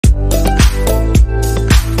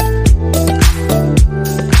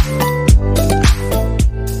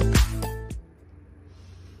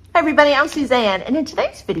everybody, I'm Suzanne, and in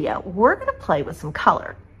today's video, we're gonna play with some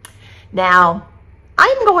color. Now,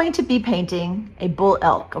 I'm going to be painting a bull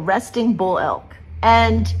elk, a resting bull elk.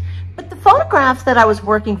 But the photograph that I was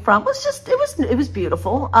working from was just, it was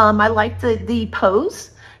beautiful. I liked the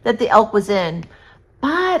pose that the elk was in,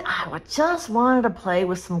 but I just wanted to play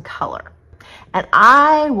with some color. And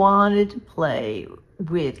I wanted to play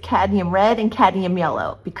with cadmium red and cadmium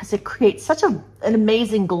yellow because it creates such an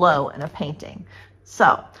amazing glow in a painting. So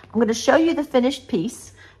I'm going to show you the finished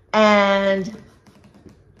piece, and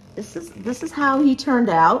this is how he turned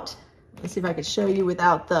out. Let's see if I can show you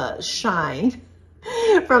without the shine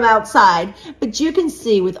from outside. But you can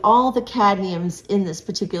see with all the cadmiums in this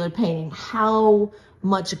particular painting how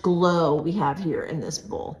much glow we have here in this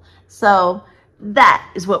bull. So that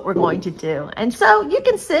is what we're going to do. And so you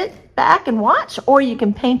can sit back and watch, or you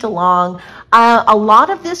can paint along. A lot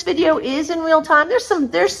of this video is in real time. There's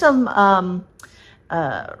some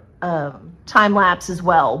time lapse as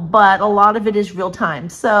well, but a lot of it is real time.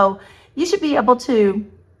 So you should be able to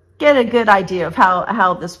get a good idea of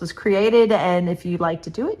how this was created. And if you'd like to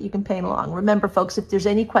do it, you can paint along. Remember, folks, if there's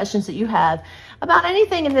any questions that you have about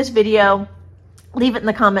anything in this video, leave it in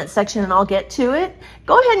the comments section and I'll get to it.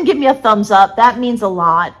 Go ahead and give me a thumbs up. That means a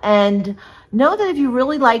lot. And know that if you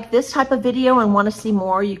really like this type of video and want to see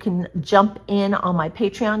more, you can jump in on my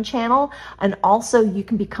Patreon channel. And also you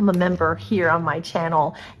can become a member here on my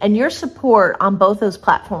channel. And your support on both those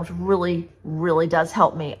platforms really, really does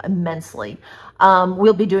help me immensely.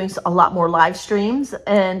 We'll be doing a lot more live streams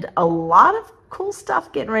and a lot of cool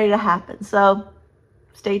stuff getting ready to happen. So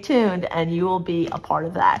stay tuned and you will be a part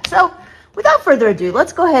of that. So without further ado,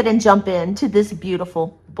 let's go ahead and jump into this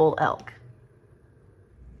beautiful bull elk.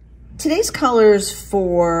 Today's colors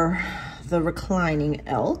for the reclining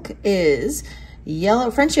elk is yellow,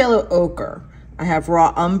 French yellow ochre. I have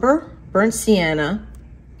raw umber, burnt sienna,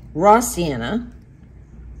 raw sienna,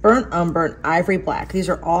 burnt umber, and ivory black. These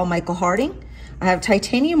are all Michael Harding. I have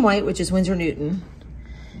titanium white, which is Winsor Newton.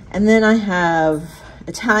 And then I have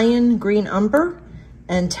Italian green umber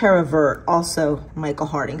and terra vert, also Michael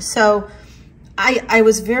Harding. So I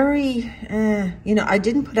was very, you know, I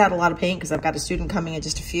didn't put out a lot of paint because I've got a student coming in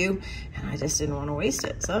just a few, and I just didn't want to waste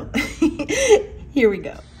it. So here we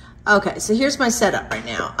go. Okay, so here's my setup right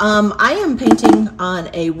now. I am painting on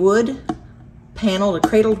a wood panel, a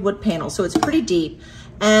cradled wood panel, so it's pretty deep.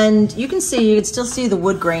 And you can still see the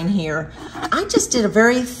wood grain here. I just did a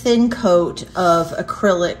very thin coat of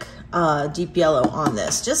acrylic deep yellow on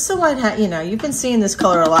this, just so I'd have, you know, you've been seeing this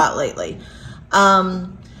color a lot lately.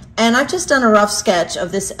 And I've just done a rough sketch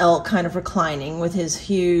of this elk kind of reclining with his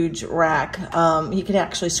huge rack. He could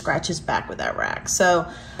actually scratch his back with that rack. So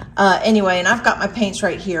anyway, and I've got my paints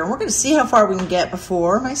right here. And we're gonna see how far we can get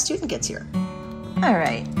before my student gets here. All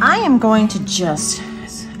right, I am going to just,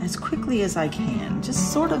 as quickly as I can,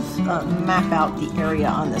 just sort of map out the area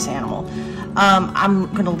on this animal. I'm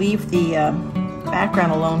gonna leave the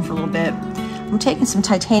background alone for a little bit. I'm taking some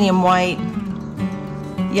titanium white,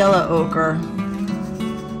 yellow ochre,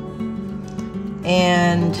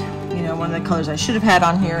 and you know, one of the colors I should have had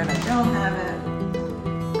on here and I don't have it,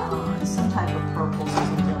 some type of purple, so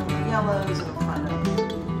I'm doing the yellows, and I'm trying to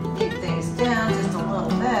keep things down just a little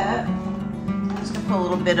bit. I'm just gonna put a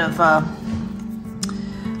little bit of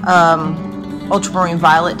ultramarine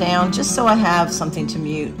violet down, just so I have something to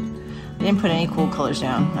mute. I didn't put any cool colors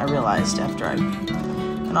down, I realized after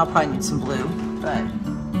and I'll probably need some blue, but I'm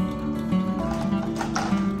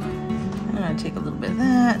gonna take a little bit of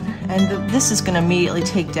that. And this is gonna immediately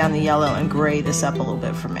take down the yellow and gray this up a little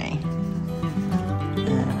bit for me.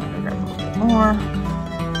 And I'm gonna grab a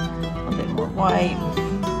little bit more white.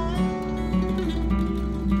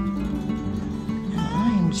 And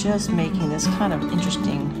I'm just making this kind of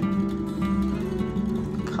interesting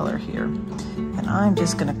color here. And I'm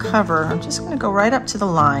just gonna go right up to the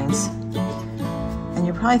lines. And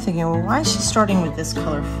you're probably thinking, well, why is she starting with this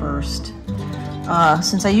color first?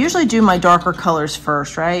 Since I usually do my darker colors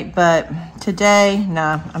first, right? But today,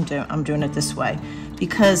 nah, I'm doing it this way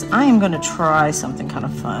because I am gonna try something kind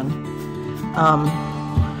of fun.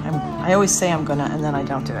 I always say I'm gonna, and then I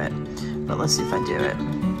don't do it. But let's see if I do it.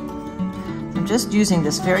 I'm just using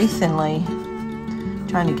this very thinly,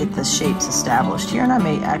 trying to get the shapes established here, and I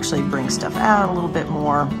may actually bring stuff out a little bit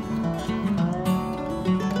more.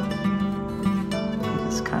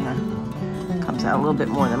 This kind of comes out a little bit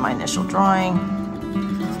more than my initial drawing.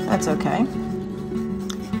 That's okay. Put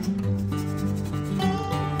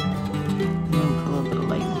a little bit of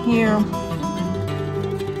light in here.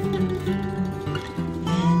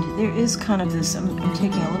 And there is kind of this, I'm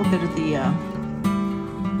taking a little bit of the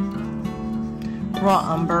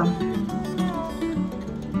raw umber.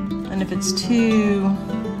 And if it's too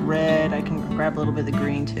red, I can grab a little bit of the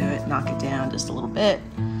green to it, knock it down just a little bit.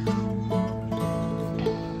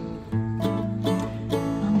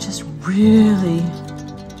 I'm just really,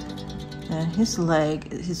 and his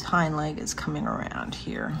leg, his hind leg is coming around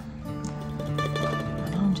here.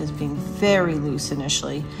 I'm just being very loose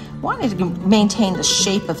initially. Wanted to maintain the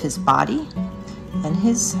shape of his body and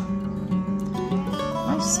his,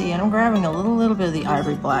 I see, and I'm grabbing a little bit of the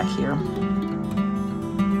ivory black here.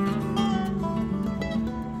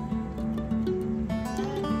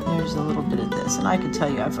 There's a little bit of this, and I could tell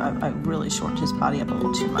you I've really shortened his body up a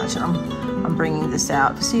little too much, and I'm bringing this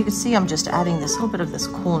out. So you can see I'm just adding this little bit of this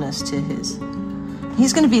coolness to his.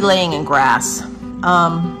 He's going to be laying in grass,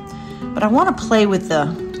 but I want to play with the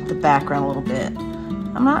background a little bit.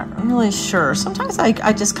 I'm not really sure. Sometimes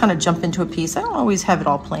I just kind of jump into a piece. I don't always have it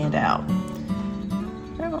all planned out.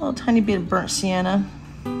 I have a little tiny bit of burnt sienna.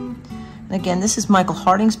 And again, this is Michael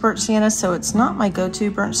Harding's burnt sienna, so it's not my go-to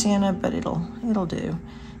burnt sienna, but it'll do.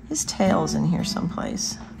 His tail's in here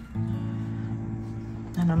someplace.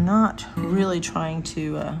 And I'm not really trying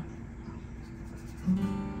to,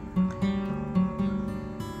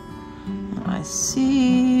 I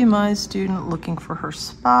see my student looking for her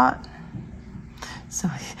spot. So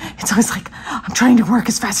it's always like, I'm trying to work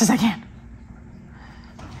as fast as I can.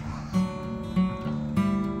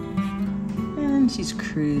 And she's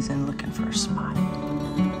cruising, looking for a spot. And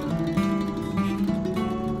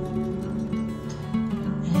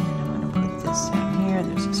I'm gonna put this down here.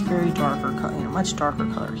 There's this very darker color, much darker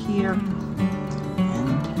color here. And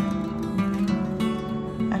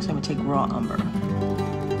actually I'm gonna take raw umber to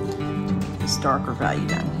make this darker value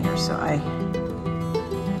down here. So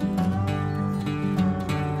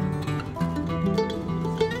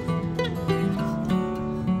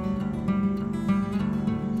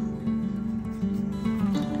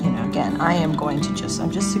I am going to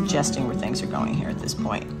I'm just suggesting where things are going here at this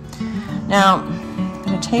point. Now, I'm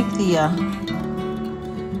going to take the,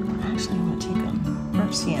 actually I'm going to take a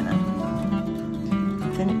burnt sienna,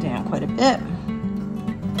 thin it down quite a bit.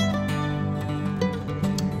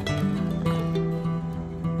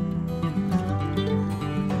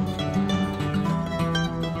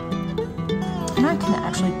 And I can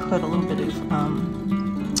actually put a little bit of,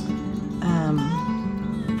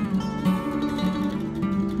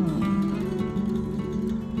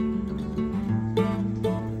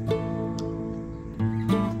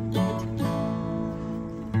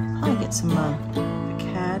 some the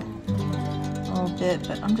cad a little bit,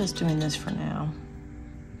 but I'm just doing this for now.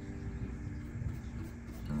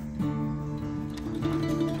 I'm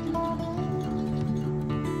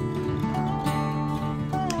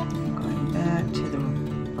going back to the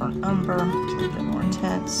burnt umber, it's a little bit more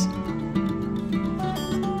intense.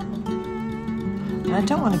 And I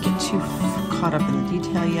don't want to get too caught up in the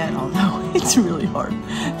detail yet, although it's really hard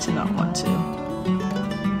to not want to.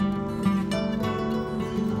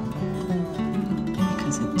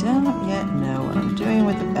 Don't yet know what I'm doing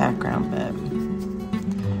with the background, but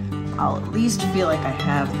I'll at least feel like I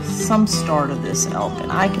have some start of this elk,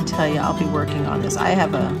 and I can tell you I'll be working on this. I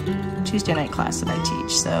have a Tuesday night class that I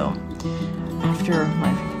teach, so after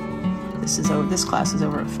this class is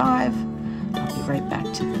over at 5, I'll be right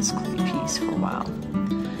back to this clay piece for a while.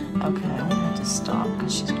 Okay, I'm gonna have to stop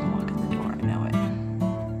because she's gonna walk in the door, I know it.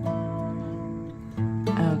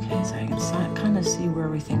 Okay, so I can kind of see where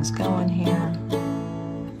everything's going here.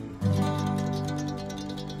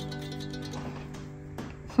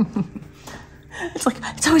 It's like,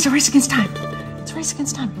 it's always a race against time. It's a race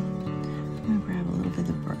against time. I'm gonna grab a little bit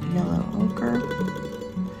of burnt yellow ochre.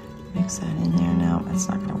 Mix that in there. No, that's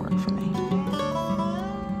not gonna work for me.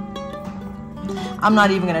 I'm not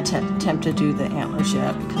even gonna attempt to do the antlers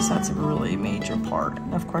yet because that's a really major part.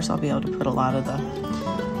 And of course I'll be able to put a lot of the,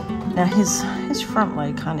 now his front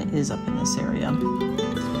leg kind of is up in this area.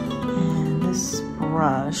 And this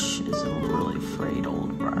brush is a really frayed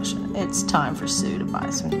old brush. And it's time for Sue to buy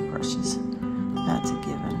some new brushes. That's a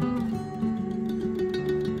given.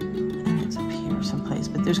 And it's up here someplace,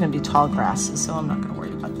 but there's gonna be tall grasses, so I'm not gonna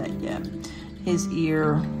worry about that yet. His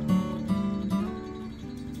ear.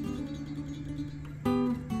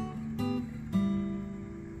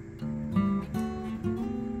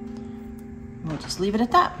 We'll just leave it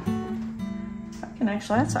at that. I can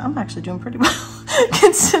actually, I'm actually doing pretty well.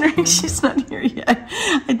 Considering she's not here yet.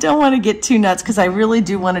 I don't want to get too nuts because I really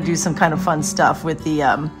do want to do some kind of fun stuff with the,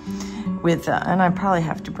 and I probably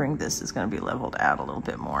have to bring this, it's going to be leveled out a little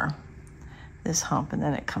bit more. This hump, and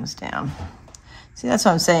then it comes down. See, that's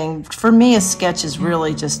what I'm saying. For me, a sketch is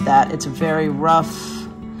really just that. It's a very rough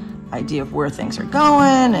idea of where things are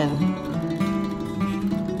going, and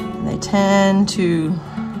they tend to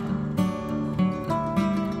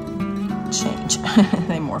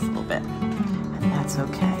They morph a little bit, and that's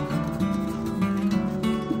okay.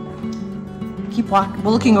 Keep walking.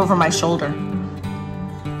 We're looking over my shoulder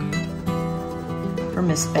for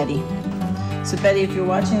Miss Betty. So Betty, if you're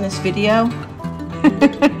watching this video,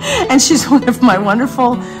 and she's one of my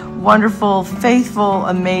wonderful, wonderful, faithful,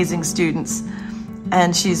 amazing students,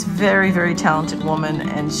 and she's very, very talented woman,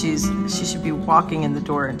 and she should be walking in the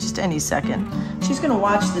door in just any second. She's gonna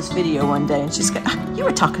watch this video one day, and she's gonna, you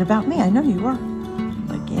were talking about me, I know you were.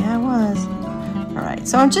 Like, yeah, I was. All right,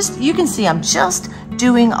 so you can see I'm just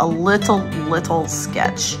doing a little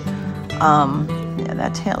sketch. Yeah,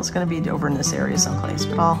 that tail's gonna be over in this area someplace,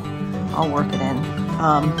 but I'll work it in.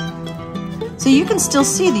 So you can still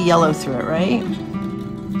see the yellow through it, right?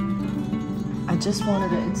 I just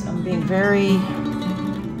wanted to, I'm being very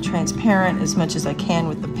transparent as much as I can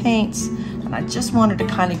with the paints, and I just wanted to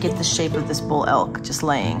kind of get the shape of this bull elk just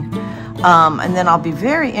laying. And then I'll be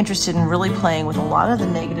very interested in really playing with a lot of the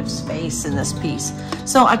negative space in this piece.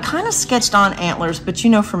 So I kind of sketched on antlers, but you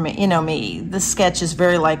know, for me, you know me, this sketch is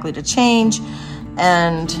very likely to change,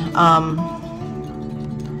 and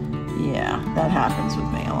yeah, that happens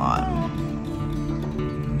with me a lot.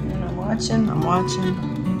 And I'm watching.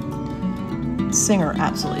 Singer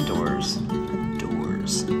absolutely adores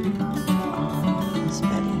Miss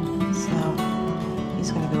Betty. So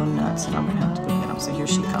he's gonna go nuts, and I'm gonna have to go get him. So here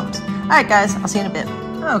she comes. All right, guys, I'll see you in a bit.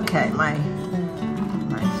 Okay, my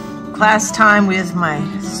class time with my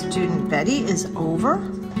student Betty is over,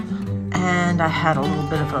 and I had a little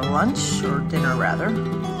bit of a lunch, or dinner rather.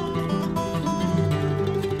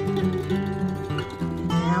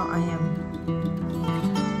 Now I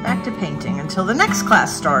am back to painting until the next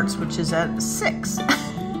class starts, which is at 6.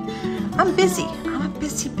 I'm busy. I'm a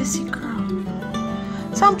busy girl.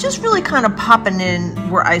 So I'm just really kind of popping in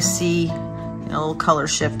where I see, you know, a little color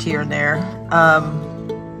shift here and there.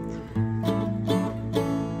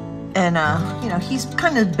 You know, he's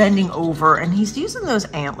kind of bending over, and he's using those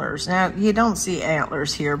antlers. Now, you don't see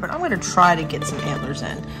antlers here, but I'm going to try to get some antlers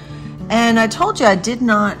in. And I told you I did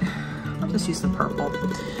not, I'll just use the purple.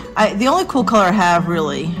 The only cool color I have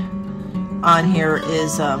really on here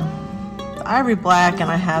is the ivory black,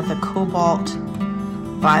 and I have the cobalt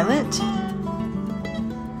violet,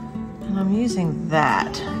 and I'm using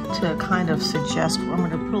that to kind of suggest, I'm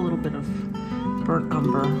going to put a little bit of burnt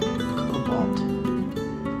umber cobalt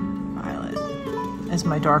violet as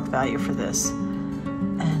my dark value for this,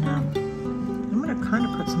 and I'm going to kind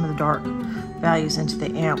of put some of the dark values into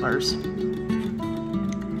the antlers.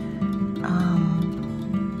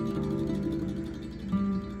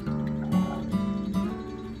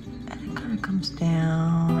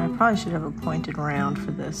 Down. I probably should have a pointed round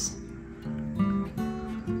for this.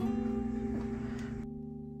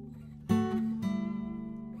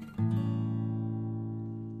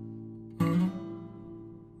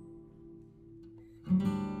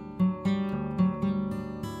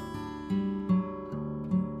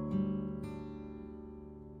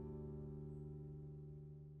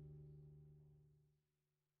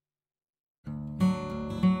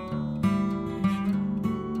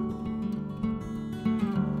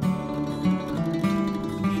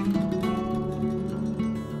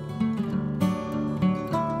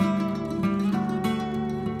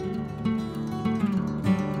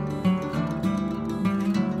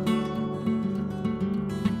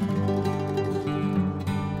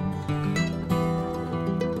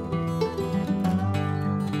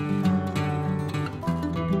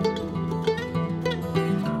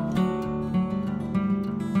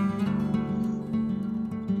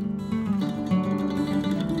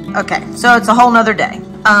 Okay, so it's a whole nother day.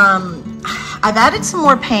 I've added some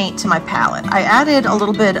more paint to my palette. I added a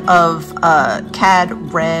little bit of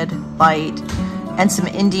Cad Red Light and some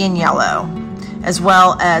Indian Yellow, as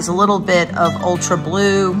well as a little bit of Ultra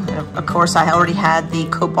Blue. Of course, I already had the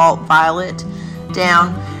Cobalt Violet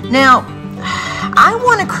down. Now, I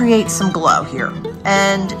want to create some glow here,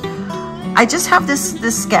 and I just have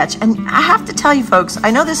this sketch, and I have to tell you folks,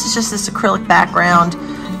 I know this is just this acrylic background,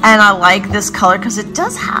 and I like this color because it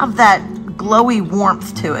does have that glowy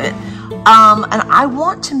warmth to it. And I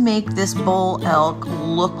want to make this bull elk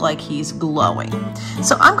look like he's glowing.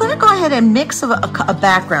 So I'm going to go ahead and mix a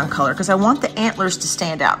background color because I want the antlers to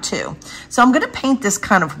stand out too. So I'm going to paint this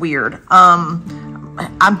kind of weird.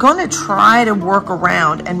 I'm going to try to work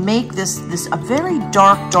around and make this a very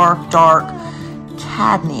dark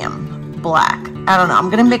cadmium black. I don't know. I'm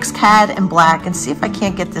going to mix cad and black and see if I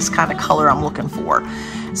can't get this kind of color I'm looking for.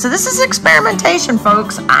 So this is experimentation,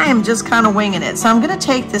 folks. I am just kind of winging it. So I'm going to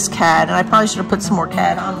take this cad, and I probably should have put some more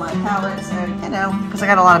cad on my palette, so, you know, because I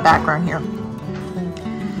got a lot of background here.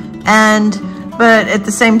 but at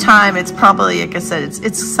the same time, it's probably, like I said,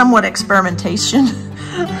 it's somewhat experimentation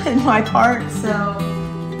in my part, so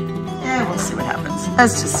yeah, we'll see what happens.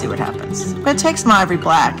 Let's just see what happens. I'm gonna take some ivory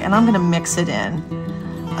black and I'm gonna mix it in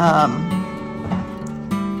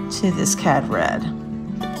to this cad red.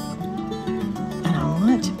 And I want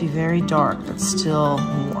it to be very dark, but still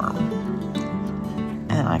warm.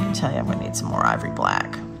 And I can tell you I'm gonna need some more ivory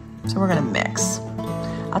black. So we're gonna mix.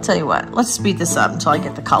 I'll tell you what, let's speed this up until I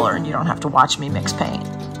get the color and you don't have to watch me mix paint.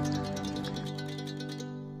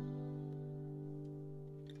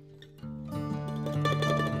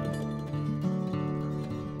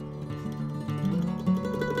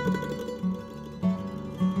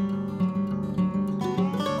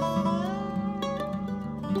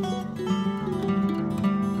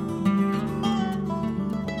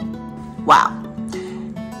 Wow.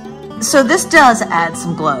 So this does add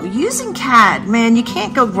some glow. Using cad, man, you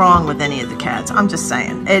can't go wrong with any of the cads. I'm just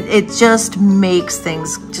saying. It just makes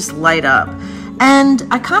things just light up. And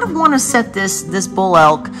I kind of want to set this bull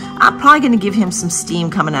elk. I'm probably going to give him some steam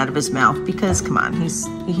coming out of his mouth because, come on,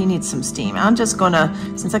 he needs some steam. I'm just going to,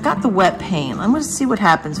 since I got the wet paint, I'm going to see what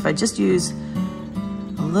happens if I just use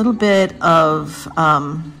a little bit of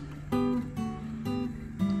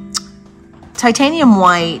titanium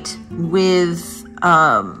white with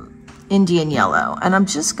Indian yellow. And I'm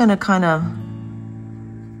just gonna kind of,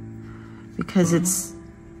 because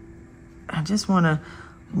I just want to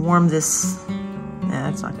warm this. Yeah,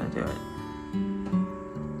 that's not gonna do it.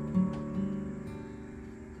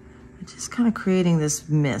 I'm just kind of creating this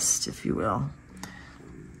mist, if you will.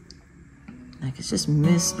 Like it's just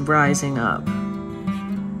mist rising up.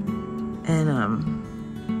 And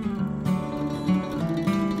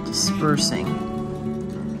dispersing.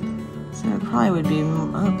 So it probably would be,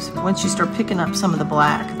 oops, once you start picking up some of the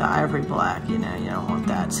black, the ivory black, you know, you don't want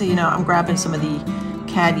that. So, you know, I'm grabbing some of the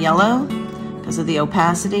cad yellow because of the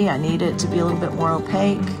opacity. I need it to be a little bit more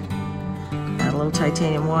opaque. Add a little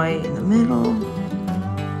titanium white in the middle.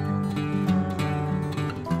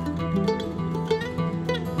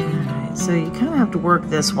 All right, so you kind of have to work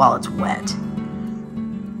this while it's wet.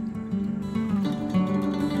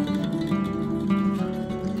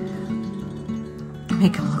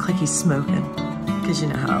 Make him look like he's smoking, because you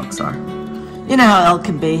know how elks are. You know how elk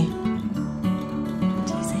can be.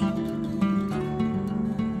 Teasing.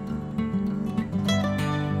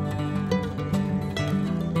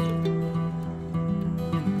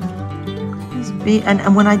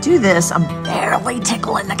 And when I do this, I'm barely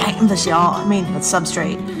tickling the canvas, y'all. I mean, the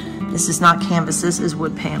substrate. This is not canvas, this is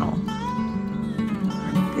wood panel.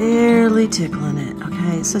 I'm barely tickling it,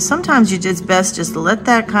 okay? So sometimes it's best just to let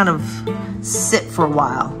that kind of sit for a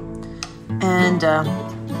while and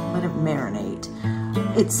let it marinate.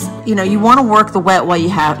 It's, you know, you want to work the wet while you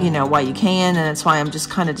have, you know, while you can, and that's why I'm just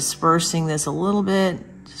kind of dispersing this a little bit,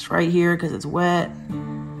 just right here because it's wet.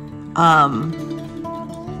 I'm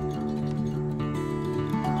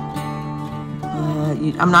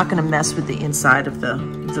not going to mess with the inside of the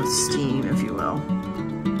steam, if you will.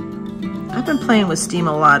 I've been playing with steam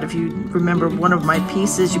a lot. If you remember one of my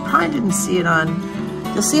pieces, you probably didn't see it on.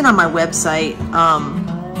 You'll see it on my website.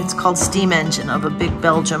 It's called Steam Engine, of a big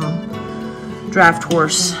Belgium draft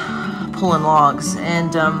horse pulling logs.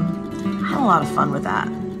 And I had a lot of fun with that.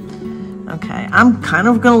 Okay, I'm kind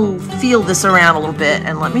of going to feel this around a little bit.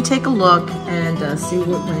 And let me take a look and see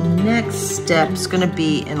what my next step is going to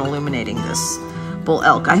be in illuminating this bull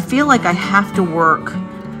elk. I feel like I have to work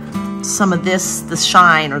some of this, the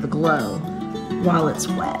shine or the glow, while it's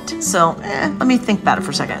wet. So let me think about it for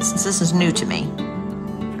a second, since this is new to me.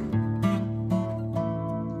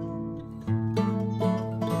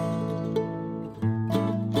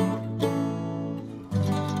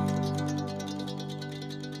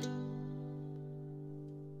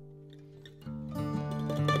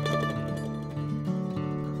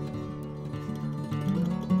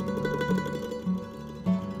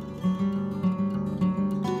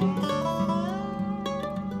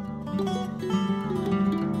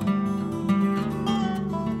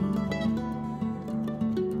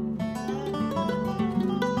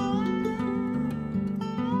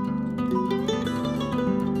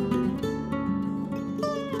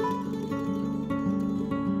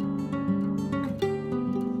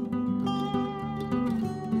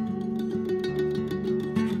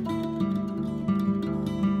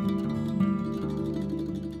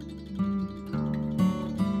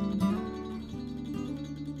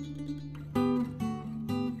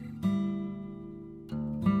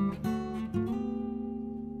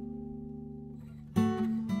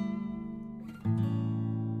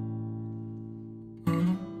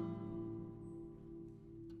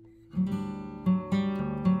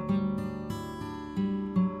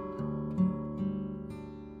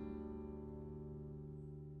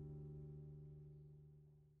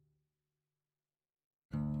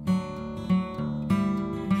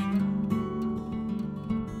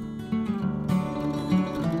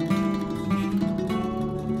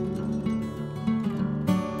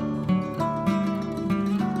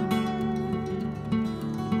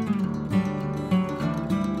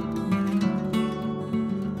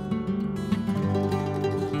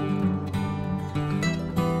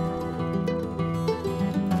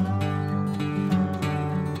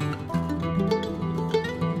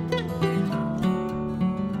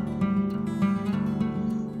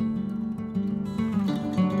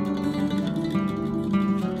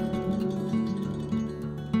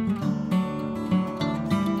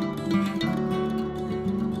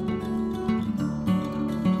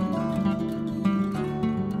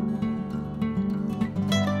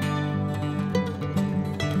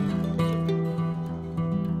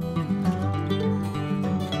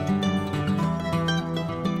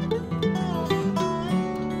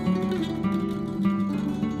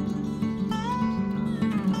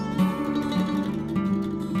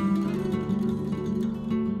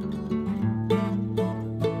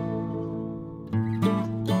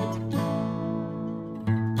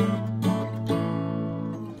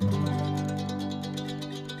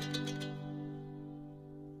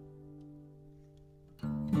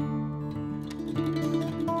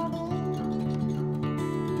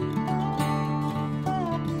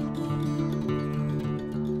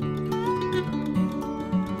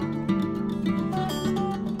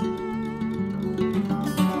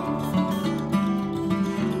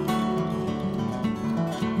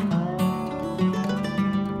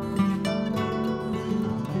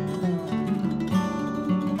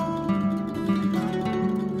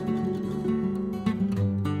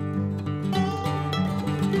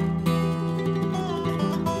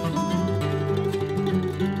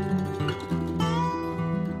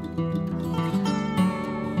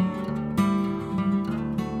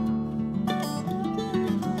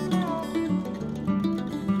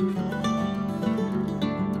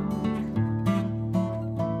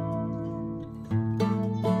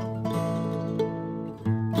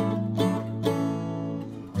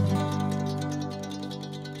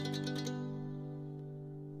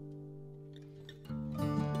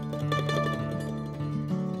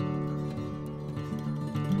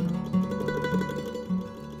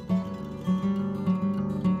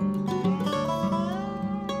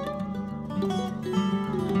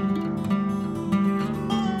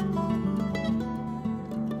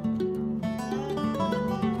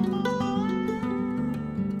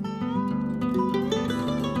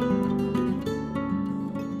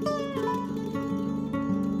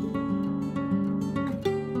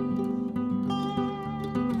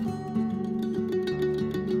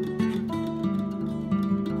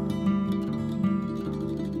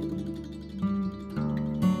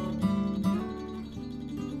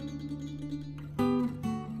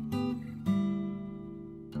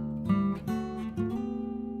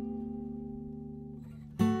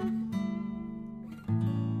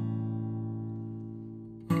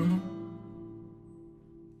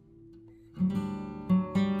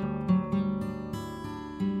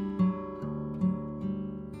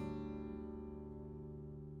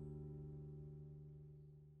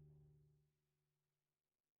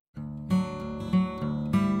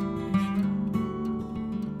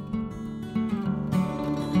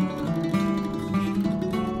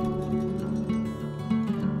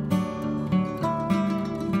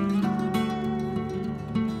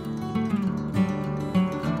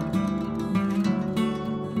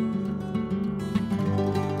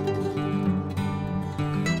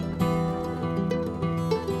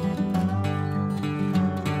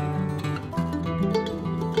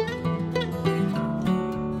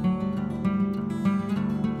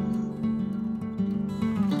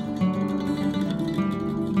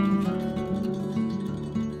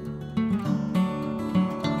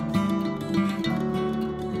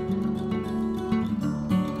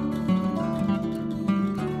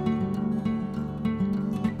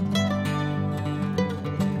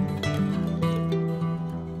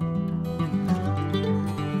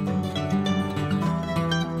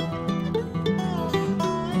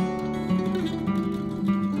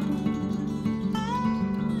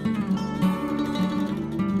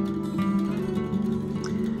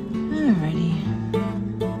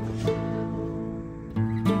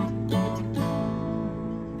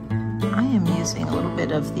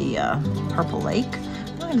 bit of the Purple Lake.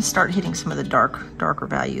 I'm going to start hitting some of the darker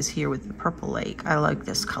values here with the Purple Lake. I like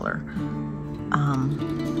this color.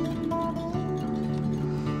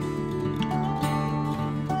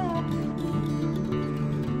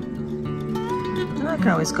 And I can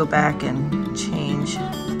always go back and change.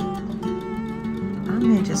 I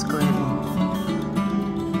may just go ahead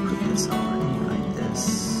and put this on here like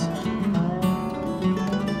this.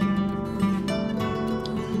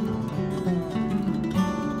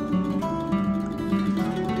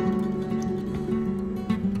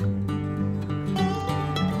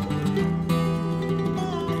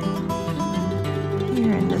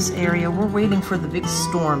 Area, we're waiting for the big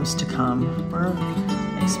storms to come. We're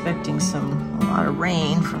expecting a lot of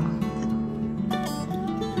rain from the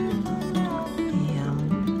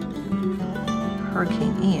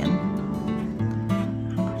Hurricane Ian.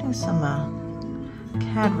 I'm putting some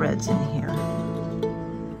Cad Reds in here.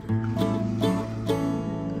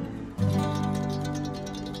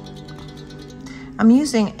 I'm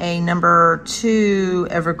using a number 2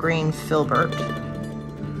 Evergreen Filbert.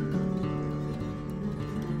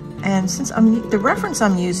 And since the reference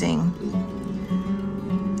I'm using,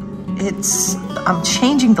 I'm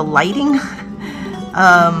changing the lighting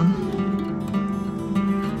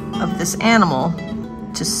of this animal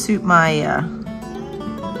to suit my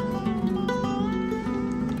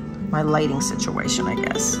my lighting situation, I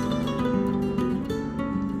guess.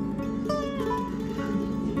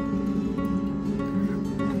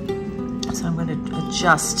 So I'm going to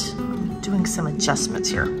adjust, I'm doing some adjustments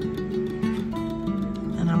here.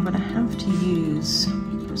 I'm going to have to use,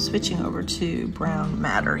 switching over to brown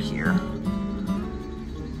madder here.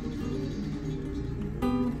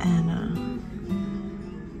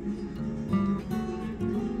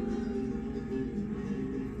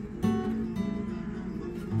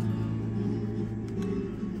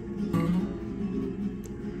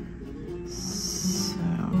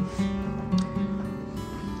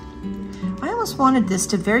 I almost wanted this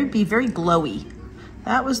to be very glowy.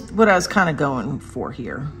 That was what I was kind of going for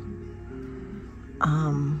here.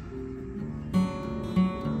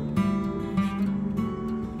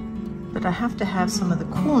 But I have to have some of the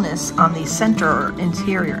coolness on the center or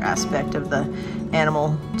interior aspect of the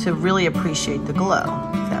animal to really appreciate the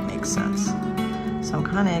glow, if that makes sense. So I'm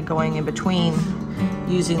kind of going in between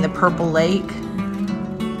using the Purple Lake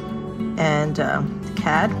and the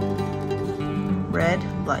Cad Red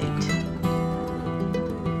Light.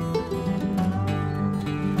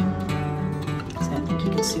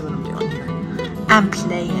 See what I'm doing here. I'm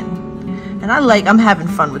playing. And I'm having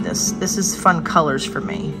fun with this. This is fun colors for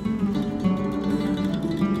me.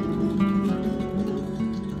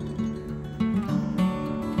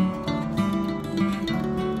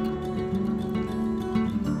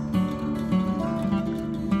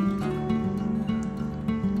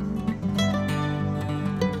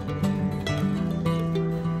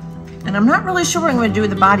 And I'm not really sure what I'm going to do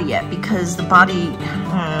with the body yet, because the body,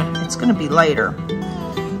 it's going to be lighter.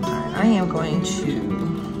 I am going to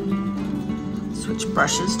switch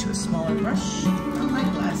brushes to a smaller brush. Oh, my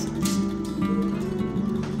glasses.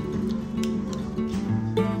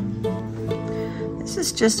 This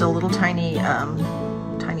is just a little tiny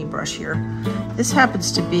brush here. This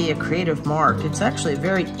happens to be a Creative Mark. It's actually a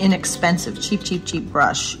very inexpensive, cheap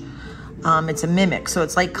brush. It's a Mimic, so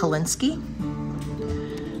it's like Kolinsky.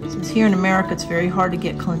 Since here in America, it's very hard to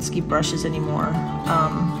get Kolinsky brushes anymore.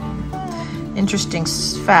 Interesting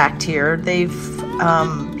fact here, they've,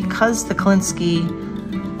 because the Kolinsky,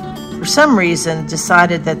 for some reason,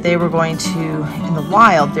 decided that they were going to, in the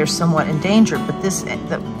wild, they're somewhat endangered, but this,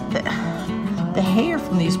 the hair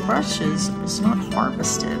from these brushes is not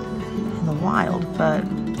harvested in the wild, but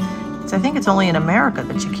I think it's only in America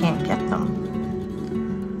that you can't get them.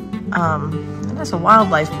 And as a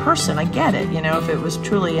wildlife person, I get it. You know, if it was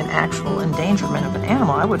truly an actual endangerment of an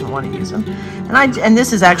animal, I wouldn't want to use them. And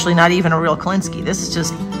this is actually not even a real Kolinsky. This is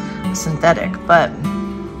just a synthetic. But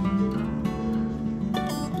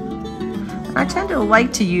I tend to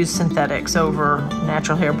like to use synthetics over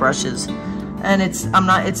natural hair brushes. And it's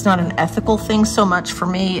not an ethical thing so much for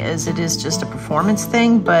me as it is just a performance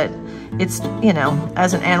thing. But it's, you know,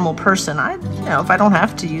 as an animal person, you know, if I don't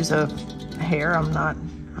have to use a hair, I'm not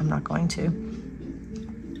going to.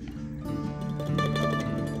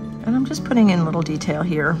 And I'm just putting in little detail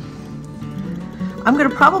here. I'm going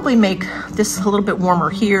to probably make this a little bit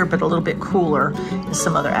warmer here, but a little bit cooler in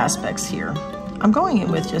some other aspects here. I'm going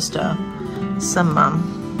in with just some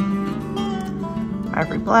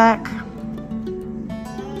ivory black.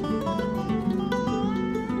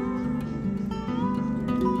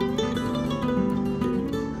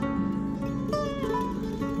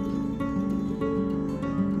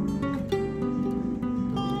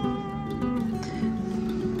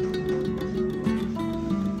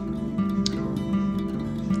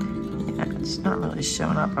 not really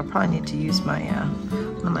showing up. I probably need to use my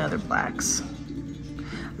one of my other blacks.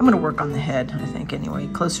 I'm gonna work on the head, I think, anyway,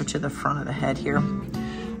 closer to the front of the head here. I'm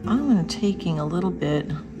gonna taking a little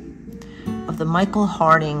bit of the Michael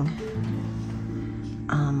Harding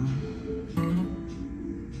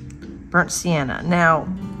burnt sienna. Now,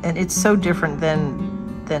 and it's so different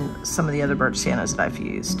than some of the other burnt siennas that I've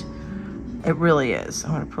used. It really is.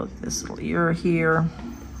 I'm gonna put this little ear here.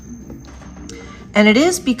 And it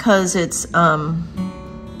is because it's, I'll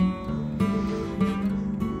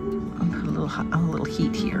put a little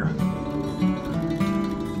heat here.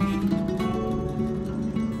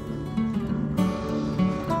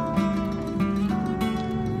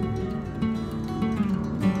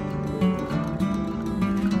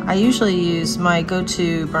 I usually use, my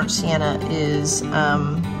go-to burnt sienna is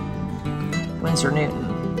Winsor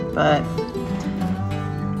Newton, but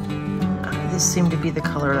this seemed to be the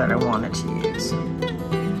color that I wanted to use.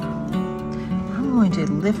 I'm going to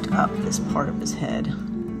lift up this part of his head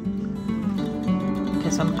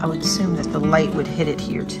because I would assume that the light would hit it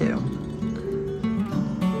here too.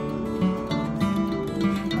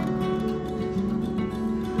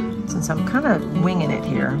 Since I'm kind of winging it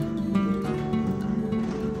here.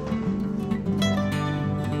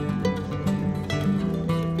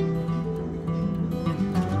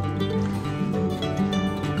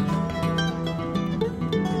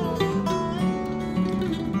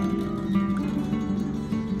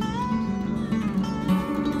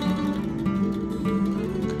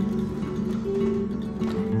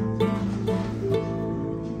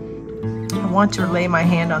 I want to lay my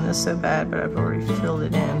hand on this so bad, but I've already filled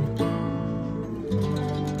it in.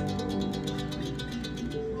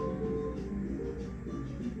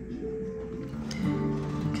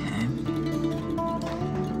 Okay.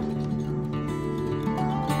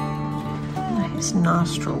 Now his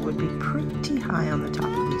nostril would be pretty high on the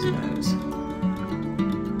top of his nose.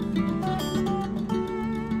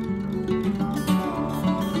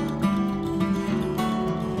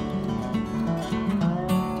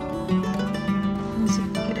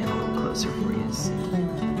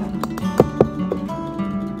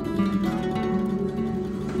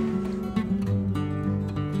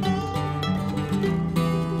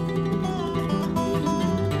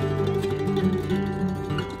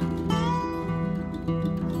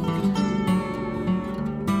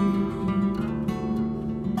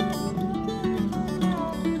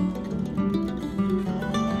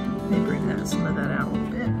 Some of that out a little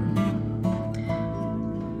bit.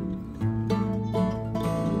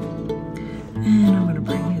 And I'm going to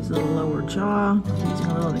bring his little lower jaw, using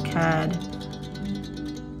a little of the Cad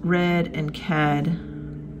Red and Cad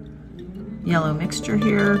Yellow mixture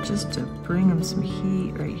here, just to bring him some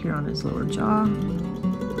heat right here on his lower jaw.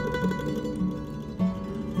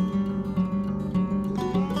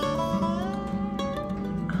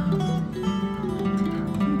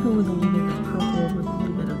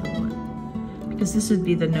 Because this would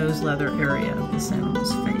be the nose leather area of this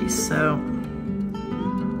animal's face, so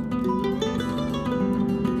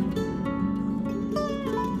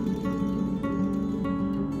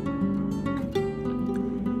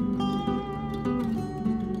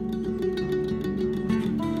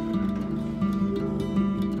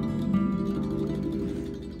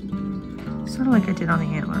sort of like I did on the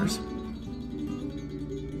antlers.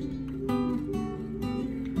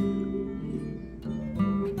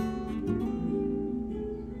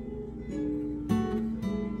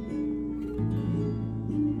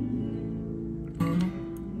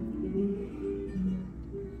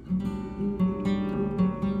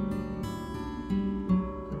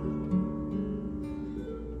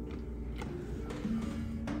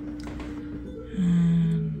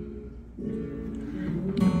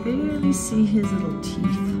 Barely see his little teeth.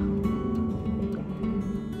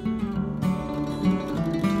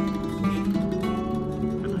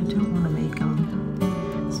 And I don't want to make them.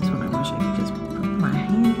 This is what I wish I could just put my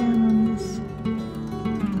hand down on this.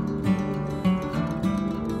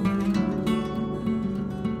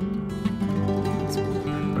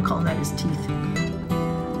 We're calling that his teeth.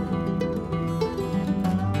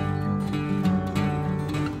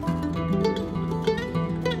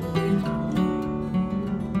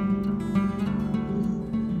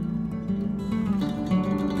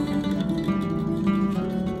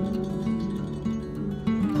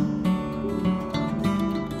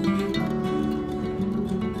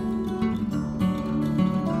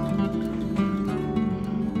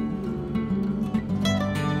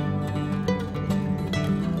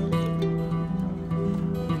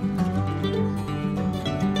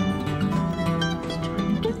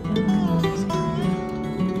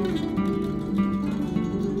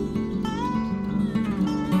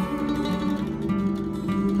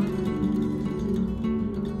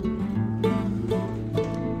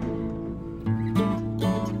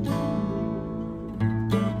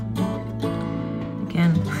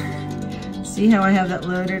 See how I have that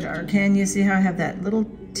loaded, or can you see how I have that little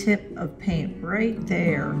tip of paint right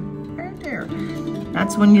there? Right there.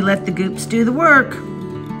 That's when you let the goops do the work.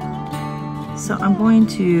 So I'm going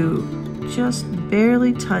to just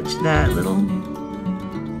barely touch that little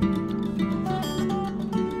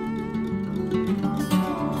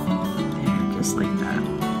there, just like that.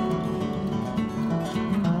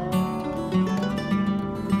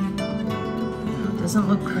 Now, it doesn't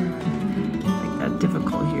look like that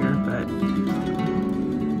difficult here, but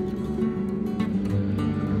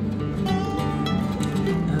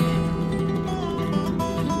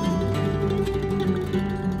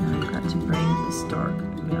dark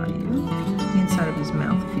value, the inside of his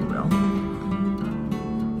mouth, if you will.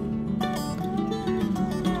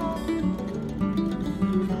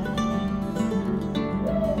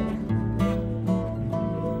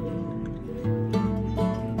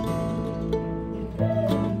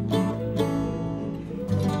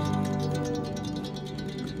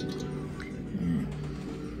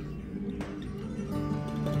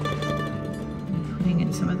 Putting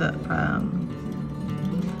in some of the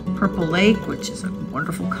Purple Lake, which is a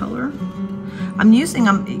wonderful color. I'm using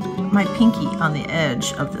my pinky on the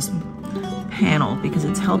edge of this panel because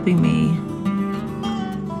it's helping me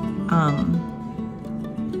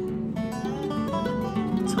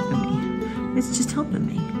it's just helping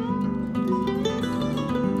me.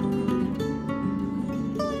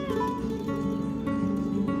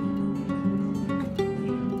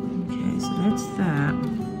 Okay, so that's that.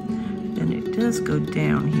 Then it does go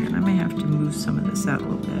down here, and I may have to move some of this out a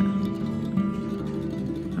little bit.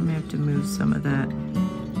 I may have to move some of that.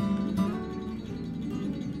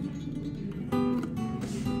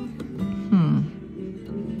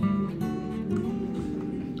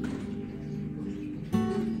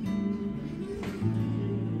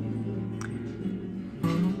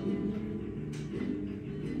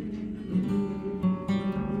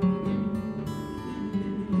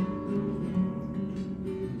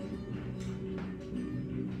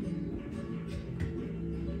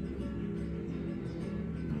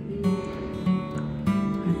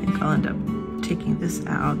 I'll end up taking this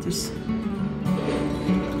out. There's,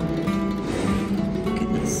 look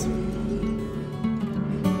at this.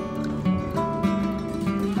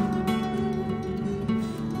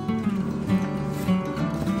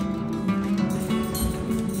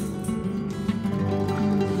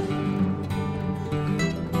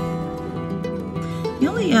 The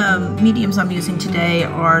only mediums I'm using today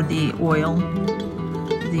are the oil,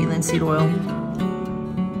 the linseed oil.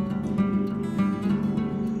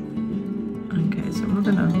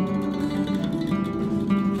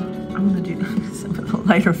 I'm gonna do some of the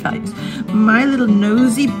lighter values. My little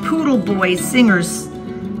nosy poodle boy Singer's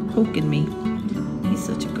poking me. He's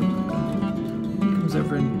such a good boy. He comes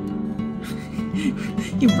over and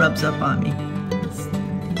he rubs up on me.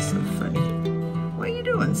 He's so funny. What are you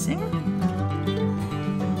doing, Singer?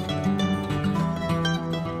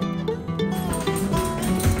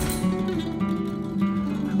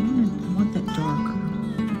 I want that darker.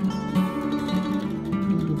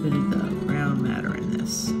 Bit of the brown matter in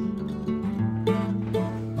this.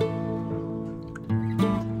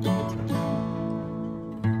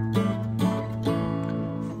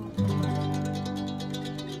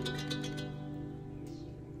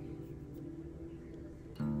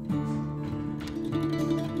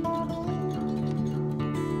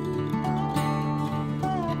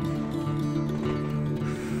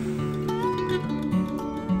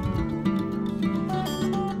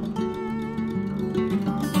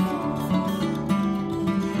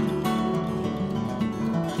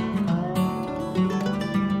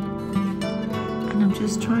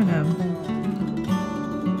 Just trying to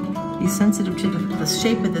be sensitive to the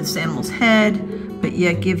shape of this animal's head, but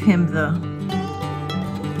yet give him the,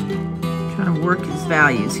 trying to work his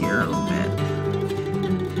values here a little bit.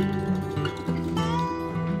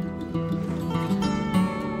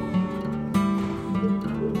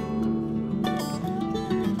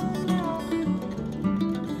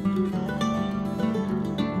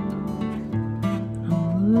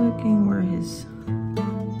 I'm looking where his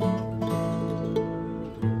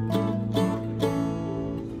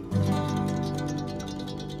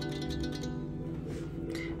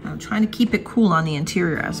trying to keep it cool on the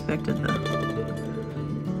interior aspect of the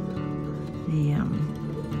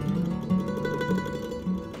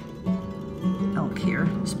elk here,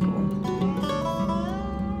 this bull.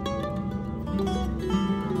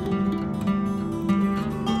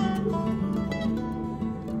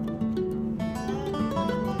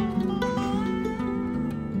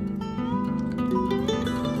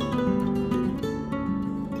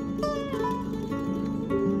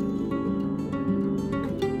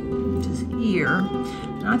 ear.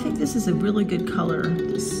 And I think this is a really good color,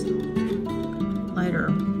 this lighter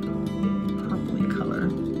purpley color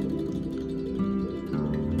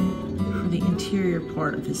for the interior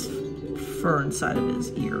part of his fur inside of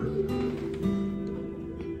his ear.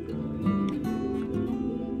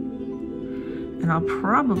 And I'll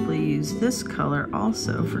probably use this color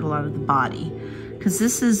also for a lot of the body, because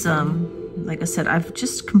this is, like I said, I've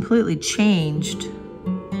just completely changed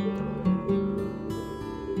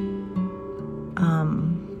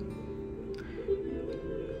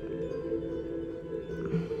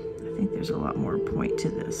I think there's a lot more point to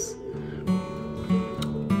this.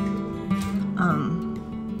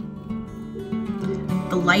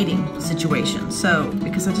 The lighting situation. So,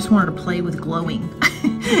 because I just wanted to play with glowing.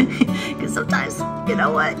 Because sometimes, you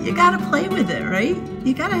know what, you gotta play with it, right?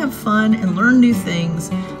 You gotta have fun and learn new things.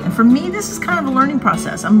 And for me, this is kind of a learning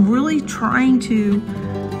process. I'm really trying to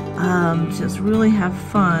just really have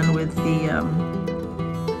fun with the,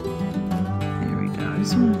 there we go, I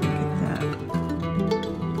just want to get that.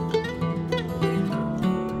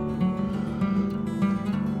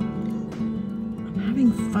 I'm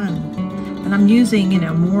having fun. And I'm using, you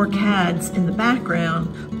know, more CADs in the background,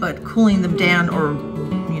 but cooling them down, or,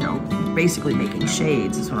 you know, basically making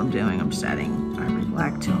shades is what I'm doing. I'm just adding ivory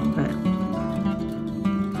black to them, but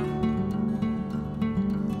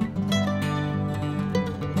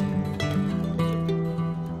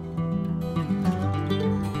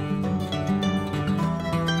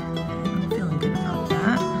I'm feeling good about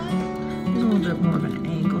that. There's a little bit more of an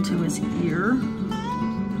angle to his ear.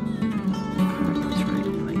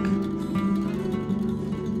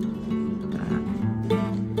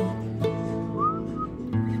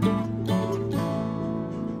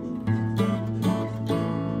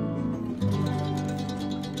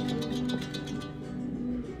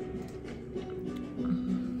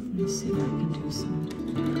 Let's see if I can do some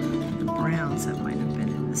of the browns that might have been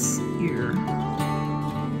in this ear.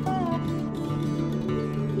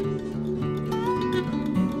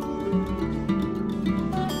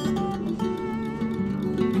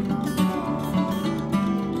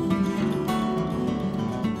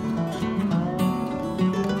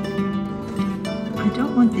 I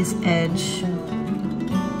don't want this edge .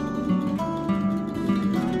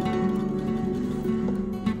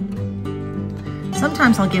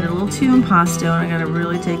 Sometimes I'll get a little too impasto and I gotta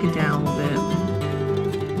really take it down a little bit.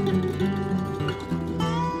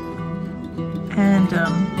 And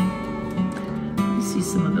you see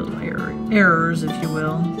some of the errors, if you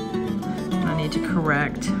will, I need to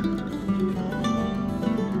correct.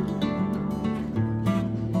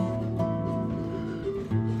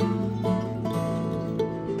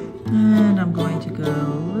 And I'm going to go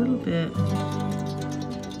a little bit,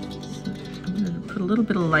 put a little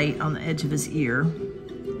bit of light on the edge of his ear,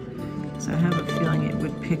 so I have a feeling it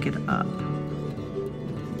would pick it up.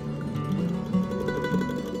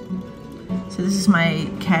 So this is my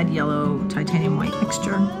cad yellow titanium white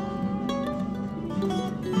mixture.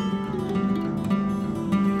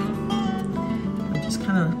 I'm just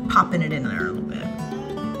kind of popping it in there a little bit.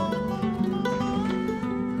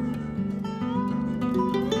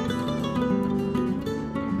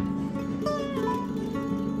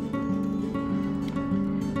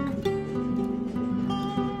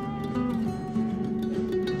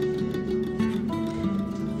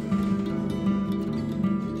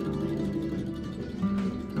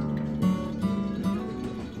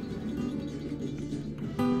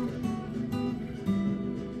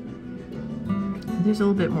 There's a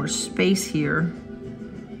little bit more space here.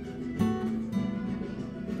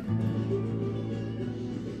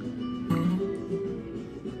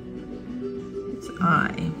 Its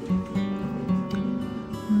eye.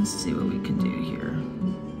 Let's see what we can do here.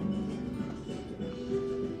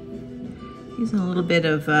 Using a little bit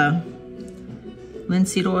of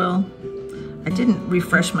linseed oil. I didn't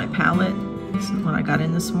refresh my palette when I got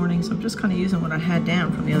in this morning, so I'm just kind of using what I had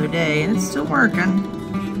down from the other day, and it's still working.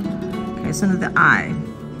 Okay, under the eye.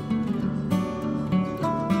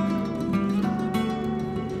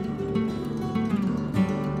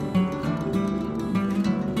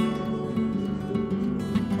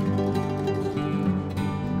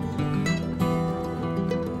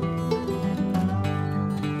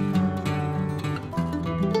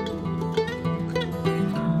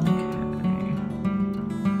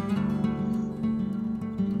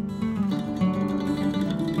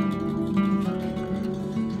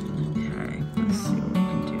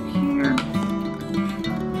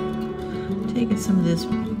 Some of this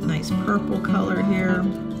nice purple color here,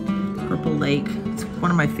 Purple Lake. It's one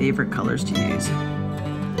of my favorite colors to use.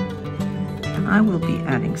 And I will be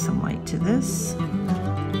adding some light to this.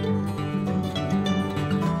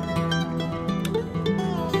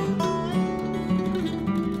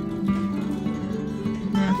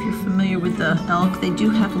 the elk, they do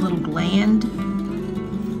have a little gland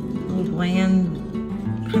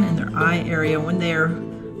kind of in their eye area when they're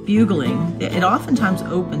bugling. It oftentimes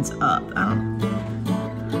opens up. I'm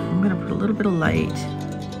gonna put a little bit of light.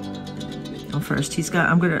 Well, first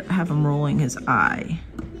I'm gonna have him rolling his eye.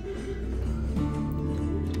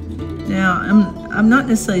 Now, I'm not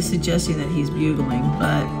necessarily suggesting that he's bugling,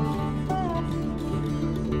 but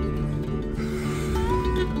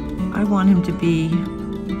I want him to be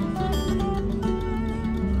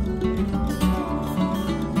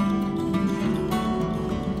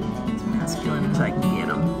as masculine as I can get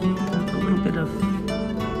him. A little bit of,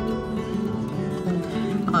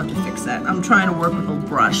 I'll have to fix that. I'm trying to work with a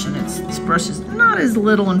brush, and this brush is not as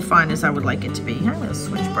little and fine as I would like it to be. I'm gonna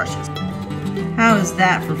switch brushes. How is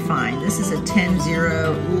that for fine? This is a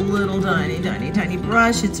 10-0 little tiny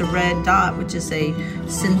brush. It's a red dot, which is a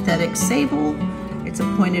synthetic sable. It's a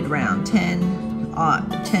pointed round, 10/aught.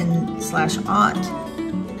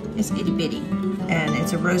 It's itty bitty. And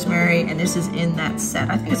it's a rosemary, and this is in that set.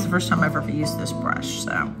 I think it's the first time I've ever used this brush,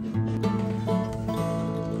 so.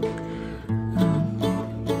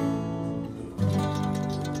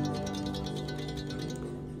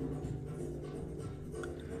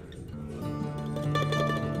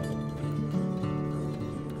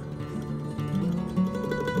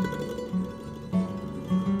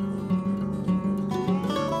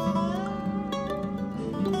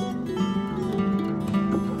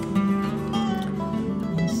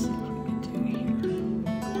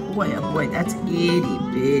 Boy, oh boy, that's itty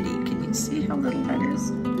bitty. Can you see how little that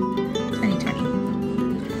is? Tiny, tiny.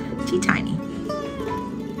 Tea-tiny.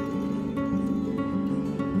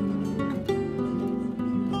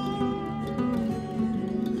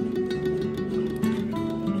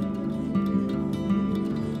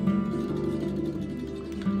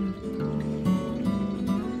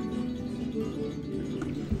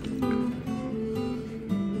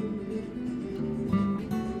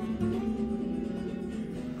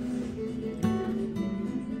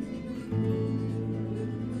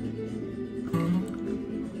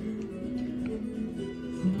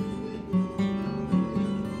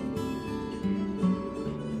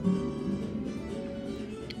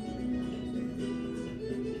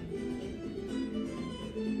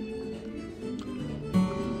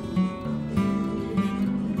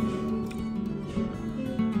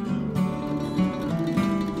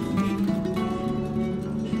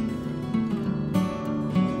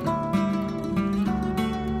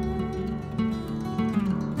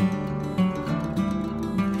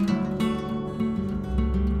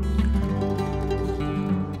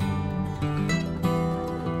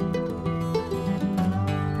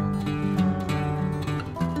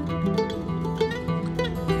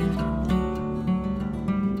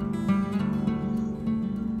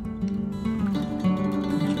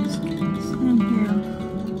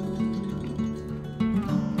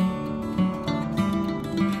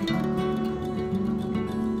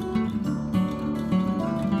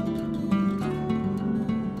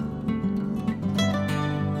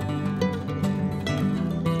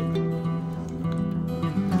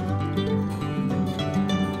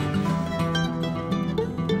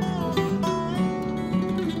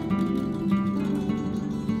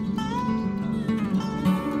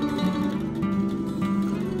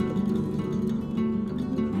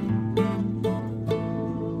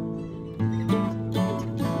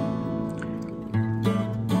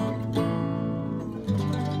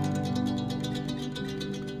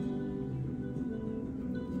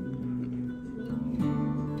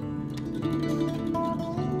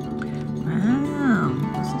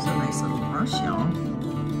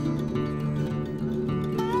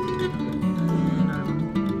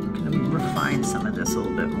 Some of this a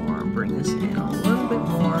little bit more, bring this in a little bit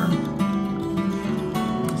more.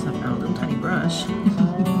 So I've got a little tiny brush.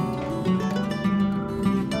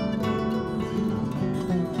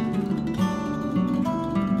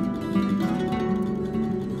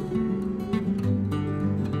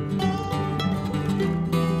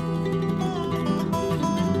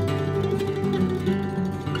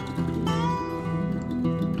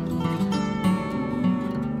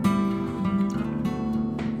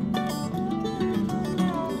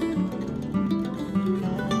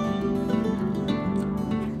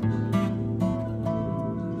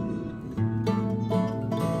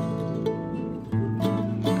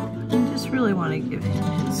 Really want to give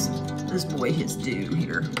him this boy his due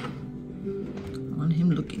here. I want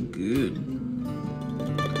him looking good.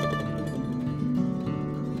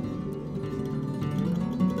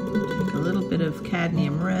 Take a little bit of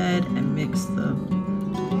cadmium red and mix the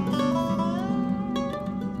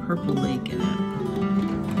purple lake in it.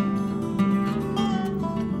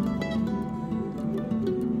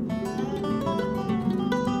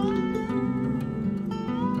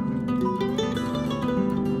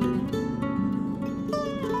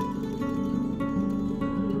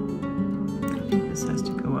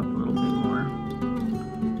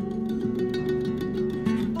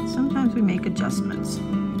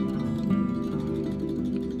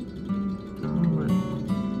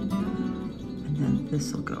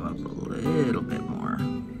 This will go up a little bit more.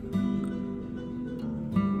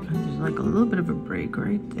 There's like a little bit of a break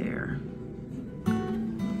right there.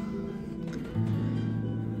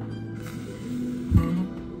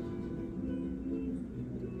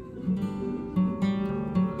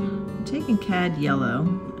 I'm taking Cad Yellow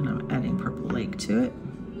and I'm adding Purple Lake to it.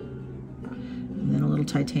 And then a little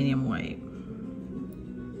titanium white.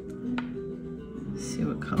 Let's see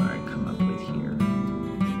what color I come up with here.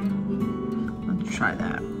 Let's try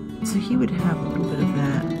that. So he would have a little bit of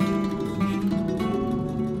that.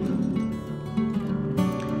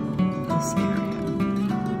 This area.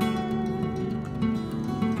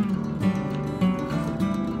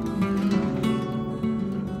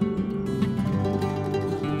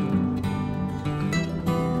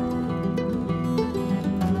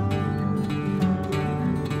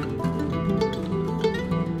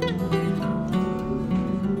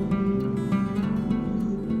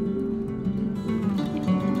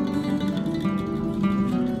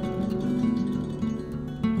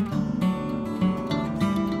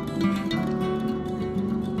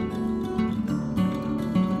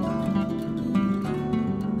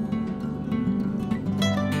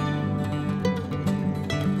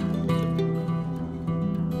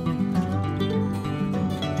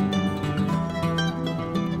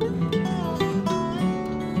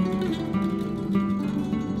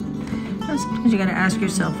 Sometimes you got to ask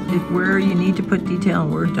yourself where you need to put detail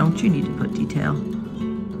and where don't you need to put detail.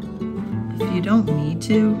 If you don't need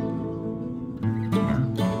to, yeah.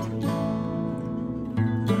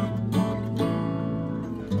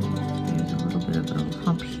 There's a little bit of a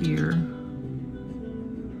hump here.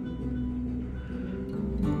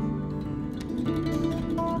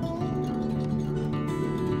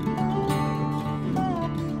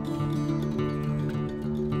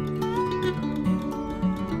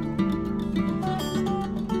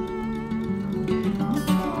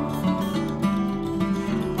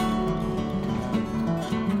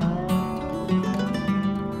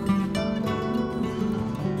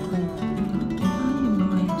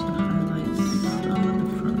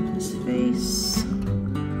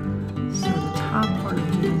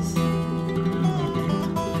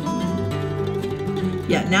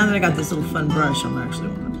 Yeah, now that I got this little fun brush, I'm actually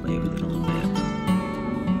want to play with it a little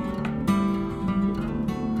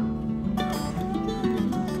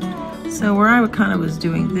bit. So where I kind of was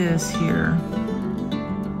doing this here,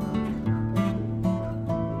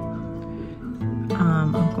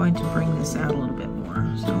 I'm going to bring this out a little bit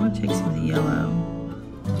more. So I'm going to take some of the yellow,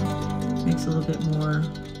 mix a little bit more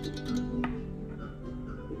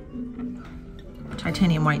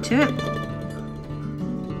titanium white to it.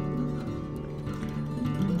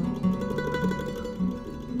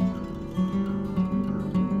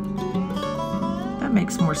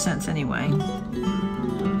 Makes more sense anyway.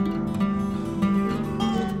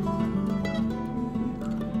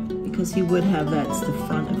 Because he would have that's the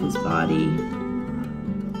front of his body.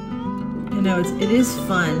 You know, it is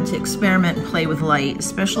fun to experiment and play with light,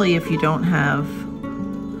 especially if you don't have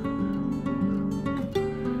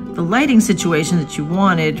the lighting situation that you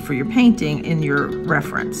wanted for your painting in your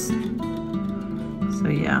reference. So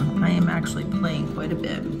yeah, I am actually playing quite a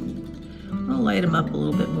bit. I'll light him up a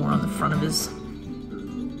little bit more on the front of his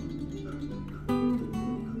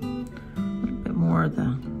more of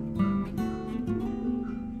the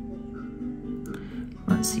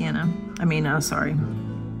burnt sienna. I mean, sorry,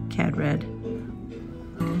 Cad Red.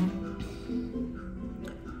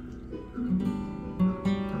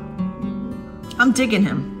 I'm digging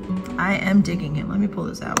him. I am digging him. Let me pull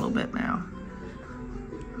this out a little bit now.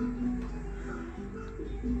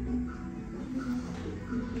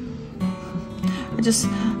 I just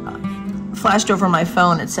flashed over my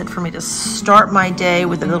phone. It said for me to start my day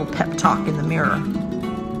with a little pep talk in the mirror.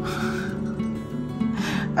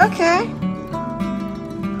 Okay.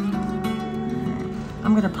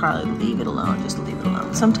 I'm gonna probably leave it alone, just leave it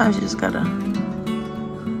alone. Sometimes you just gotta. I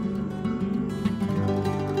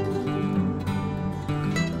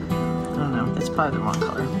don't know, that's probably the wrong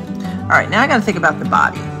color. All right, now I gotta think about the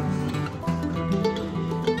body.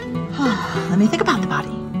 Let me think about the body.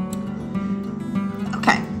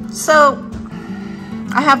 Okay, so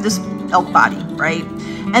I have this elk body, right?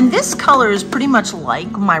 And this color is pretty much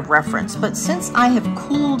like my reference, but since I have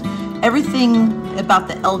cooled everything about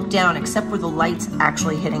the elk down except where the light's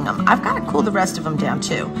actually hitting them, I've got to cool the rest of them down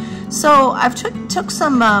too. So I've took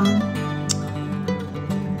some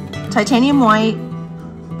titanium white,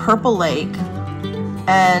 Purple Lake,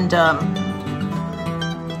 and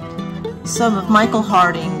some of Michael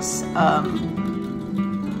Harding's oh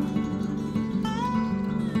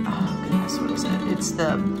goodness, what is it?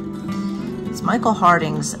 It's Michael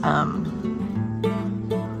Harding's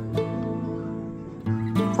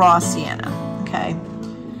raw sienna, okay?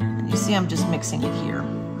 And you see I'm just mixing it here.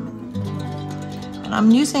 And I'm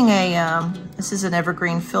using this is an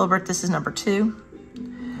evergreen filbert, this is number 2.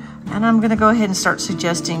 And I'm gonna go ahead and start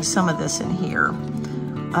suggesting some of this in here.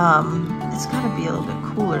 It's gotta be a little bit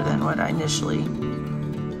cooler than what I initially,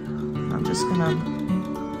 I'm just gonna,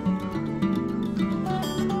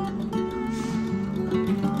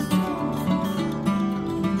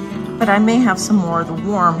 but I may have some more of the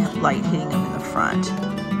warm light hitting them in the front.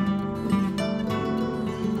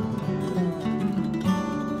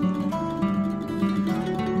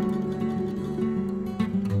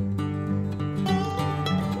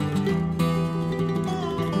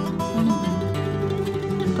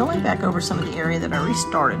 Going back over some of the area that I already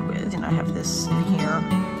started with, and I have this in here.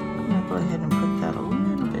 I'm gonna go ahead and put that a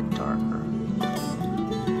little bit darker.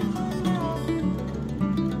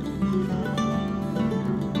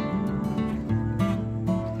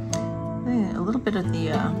 A little bit of the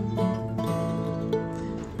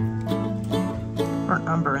burnt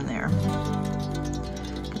umber in there.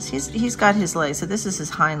 Because he's got his leg, so this is his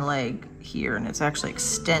hind leg here, and it's actually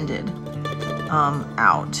extended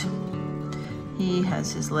out. He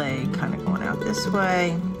has his leg kind of going out this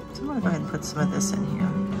way. So I'm gonna go ahead and put some of this in here.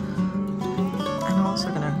 And I'm also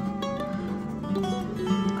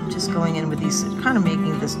I'm just going in with these, kind of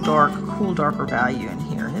making this dark, cool, darker value in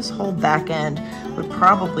here. This whole back end would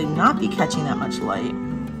probably not be catching that much light.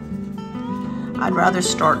 I'd rather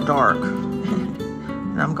start dark.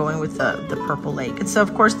 And I'm going with the purple lake. And so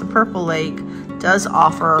of course the purple lake does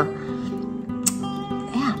offer,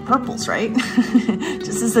 purples, right?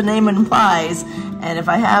 Just as the name implies. And if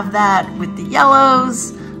I have that with the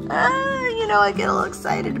yellows, you know, I get a little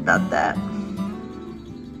excited about that.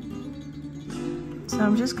 So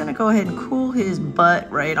I'm just gonna go ahead and cool his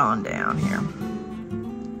butt right on down here.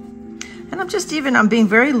 And I'm being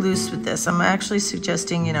very loose with this. I'm actually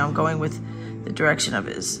suggesting, you know, I'm going with the direction of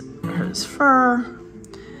his fur.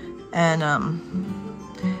 And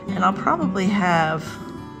I'll probably have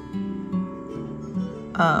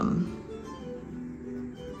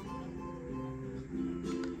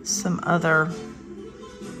some other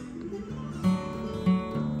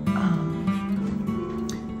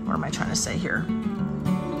what am I trying to say here?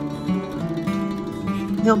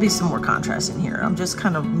 There'll be some more contrast in here. I'm just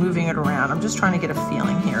kind of moving it around. I'm just trying to get a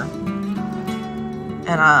feeling here.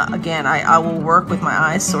 And again, I will work with my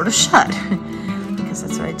eyes sort of shut because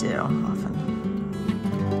that's what I do often.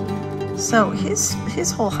 So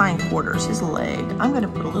his whole hind quarters, his leg, I'm going to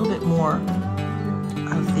put a little bit more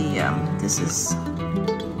of the, this is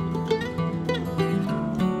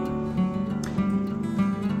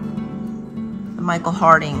the Michael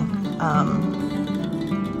Harding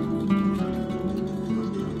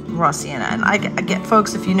raw sienna. And I get,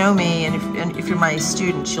 folks, if you know me and if you're my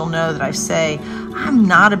students, you'll know that I say I'm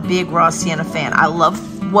not a big raw sienna fan. I love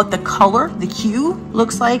what the color, the hue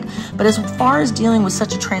looks like, but as far as dealing with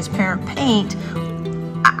such a transparent paint,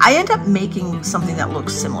 I end up making something that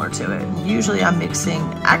looks similar to it. Usually I'm mixing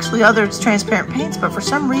actually other transparent paints, but for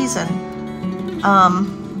some reason,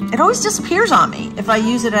 it always disappears on me if I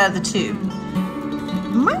use it out of the tube.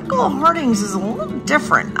 Michael Harding's is a little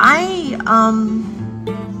different. I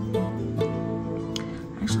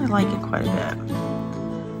actually like it quite a bit.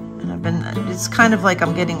 It's kind of like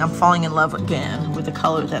I'm falling in love again with a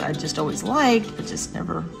color that I just always liked, but just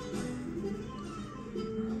never.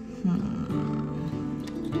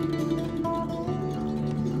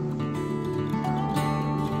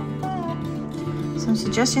 So I'm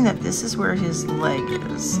suggesting that this is where his leg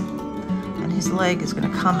is. And his leg is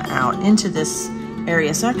going to come out into this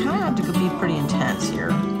area. So I kind of have to be pretty intense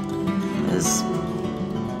here. Because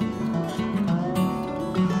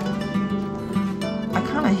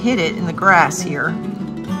hit it in the grass here,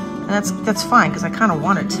 and that's fine because I kind of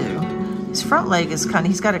want it to. His front leg is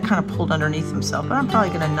he's got it kind of pulled underneath himself, but I'm probably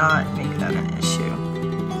going to not make that an issue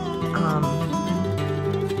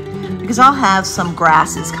because I'll have some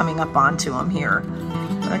grasses coming up onto him here,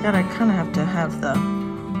 but I gotta kind of have to have the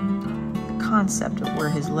concept of where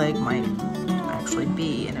his leg might actually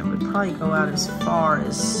be, and it would probably go out as far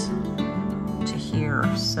as to here.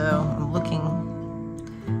 So I'm looking.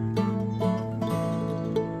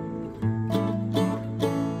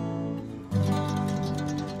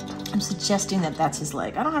 Suggesting that that's his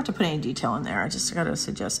leg. I don't have to put any detail in there. I just got to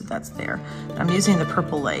suggest that that's there. I'm using the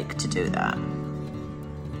purple lake to do that.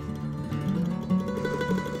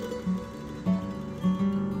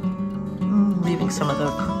 Leaving some of the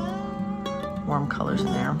warm colors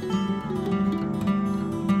in there.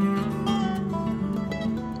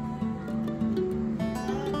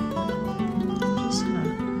 Just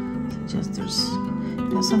gonna suggest there's, you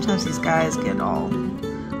know, sometimes these guys get all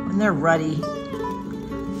they're ruddy,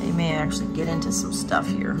 they may actually get into some stuff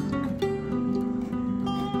here.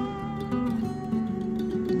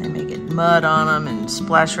 They may get mud on them and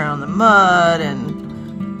splash around the mud and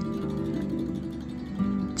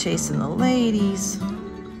chasing the ladies.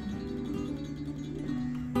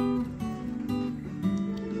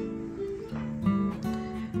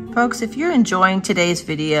 Folks, if you're enjoying today's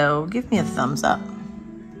video, give me a thumbs up.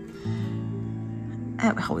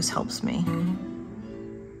 That always helps me.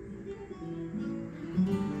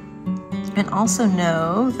 And also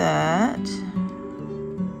know that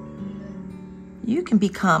you can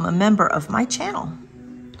become a member of my channel.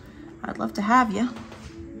 I'd love to have you.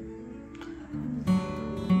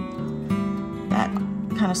 That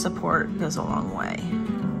kind of support goes a long way.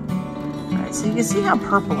 All right, so you can see how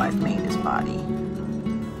purple I've made his body.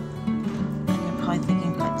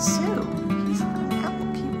 Thinking, but Sue, he's an apple,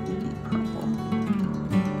 can't be purple.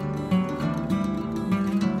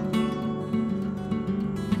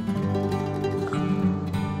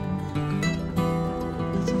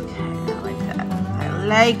 It's okay, I like that. I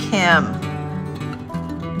like him.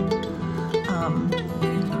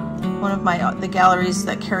 One of the galleries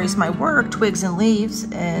that carries my work, Twigs and Leaves,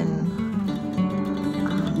 in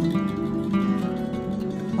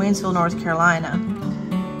Waynesville, North Carolina.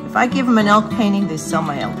 If I give them an elk painting, they sell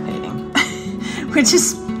my elk painting,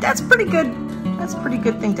 that's pretty good. That's a pretty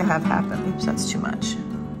good thing to have happen. Oops, that's too much.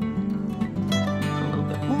 A little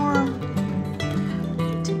bit more.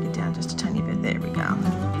 Take it down just a tiny bit. There we go.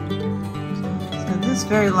 So this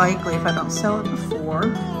very likely, if I don't sell it before,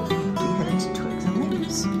 be headed to Twigs and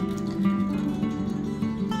Leaves.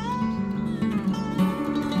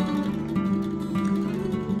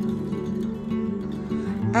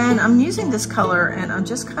 And I'm using this color and I'm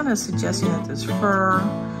just kind of suggesting that there's fur,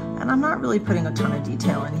 and I'm not really putting a ton of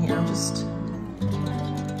detail in here. I'm just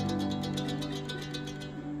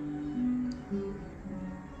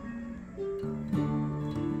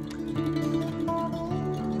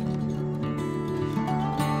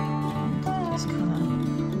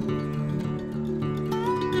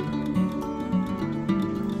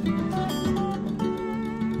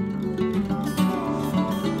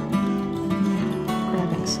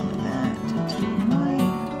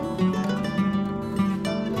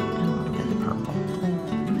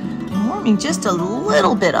just a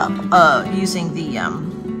little bit up using the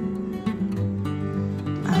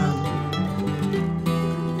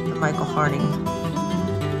Michael Harding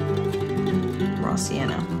raw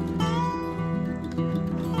sienna.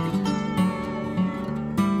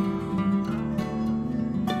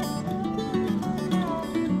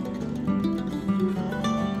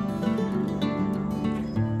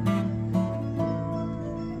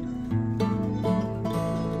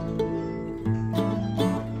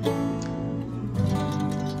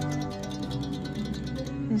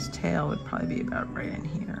 His tail would probably be about right in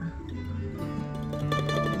here.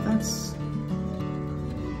 That's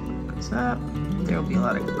goes up. There will be a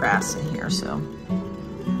lot of grass in here, so.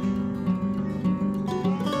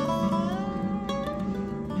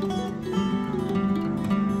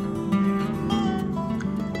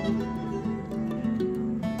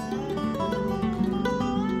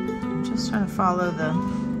 I'm just trying to follow the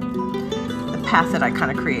path that I kind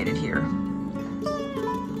of created here.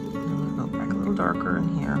 Darker in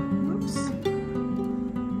here. Oops.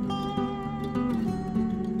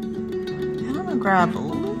 And I'm gonna grab a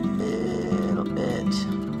little bit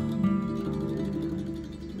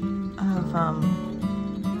of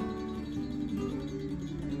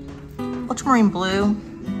ultramarine blue.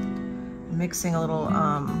 I'm mixing a little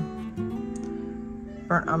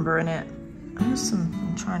burnt umber in it.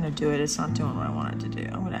 I'm trying to do it. It's not doing what I want it to do.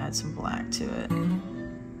 I'm gonna add some black to it.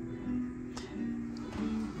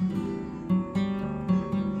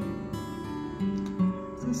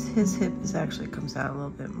 His hip actually comes out a little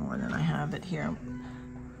bit more than I have it here.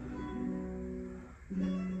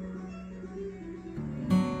 I'm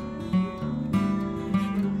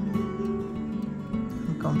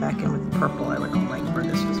going back in with the purple. I don't like where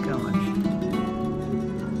this was going.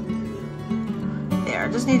 There, I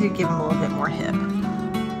just need to give him a little bit more hip.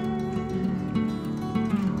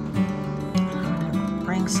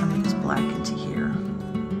 Bring some of this black into here.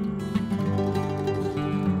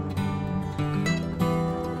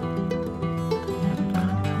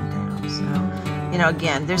 You know,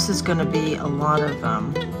 again, this is going to be a lot of,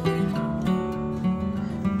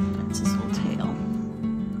 that's his little tail.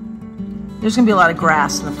 There's going to be a lot of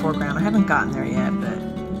grass in the foreground. I haven't gotten there yet, but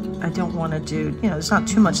I don't want to do, you know, there's not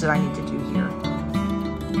too much that I need to do here.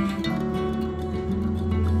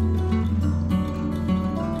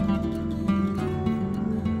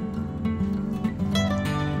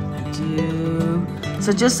 So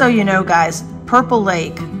So just so you know, guys, Purple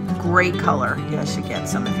Lake, great color. You guys should get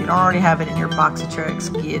some. If you don't already have it in your box of tricks,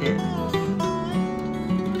 get it.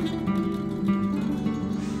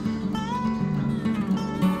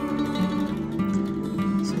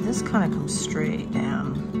 So this kind of comes straight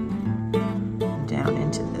down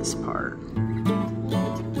into this part.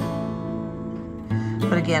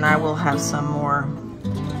 But again, I will have some more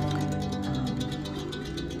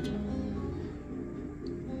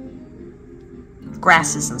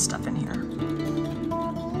grasses and stuff in here.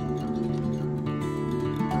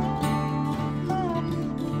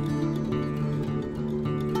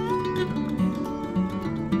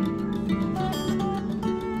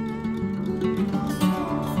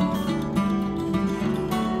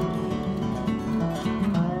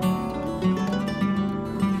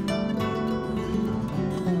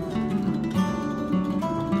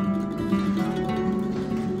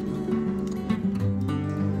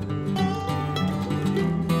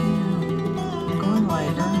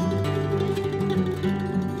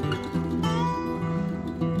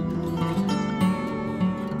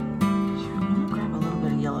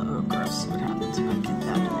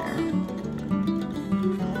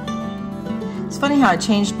 Funny how I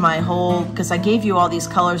changed my whole, because I gave you all these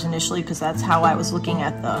colors initially because that's how I was looking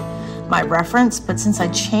at my reference, but since I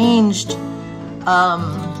changed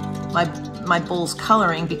my bull's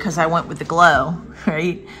coloring because I went with the glow,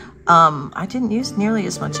 right? I didn't use nearly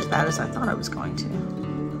as much of that as I thought I was going to.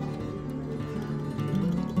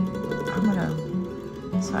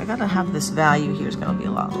 So I gotta have this value here is gonna be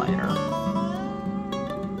a lot lighter.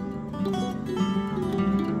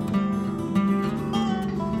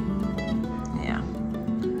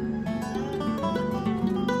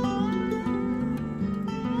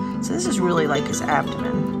 This is really like his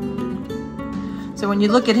abdomen. So when you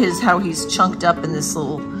look at how he's chunked up in this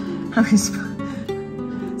little,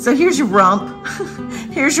 so here's your rump,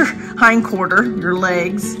 here's your hind quarter, your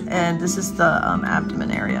legs, and this is the abdomen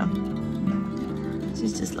area. So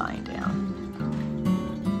he's just lying down.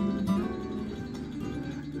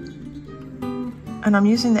 And I'm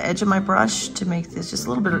using the edge of my brush to make this just a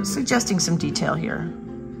little bit of, suggesting some detail here,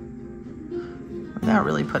 without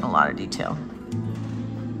really putting a lot of detail.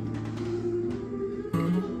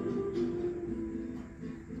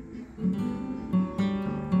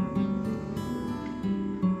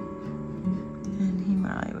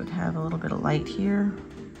 Light here.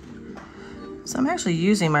 So I'm actually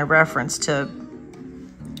using my reference to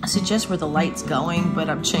suggest where the light's going, but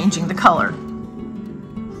I'm changing the color.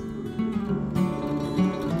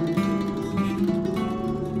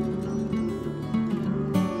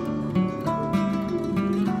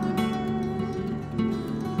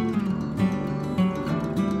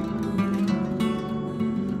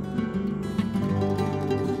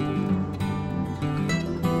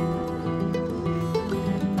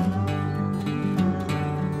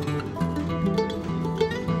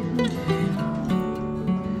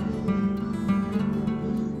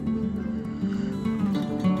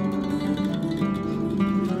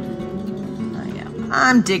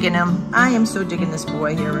 I'm digging him. I am so digging this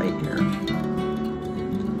boy here, right here.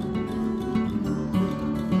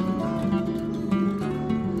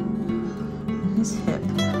 His hip.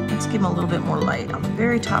 Let's give him a little bit more light on the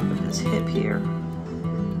very top of his hip here.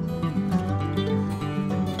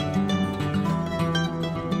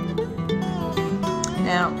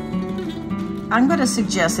 Now, I'm going to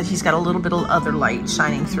suggest that he's got a little bit of other light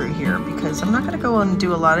shining through here because I'm not going to go and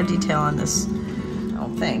do a lot of detail on this.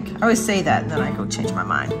 Think. I always say that and then I go change my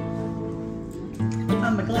mind. Put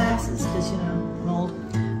on my glasses because, you know, I'm old.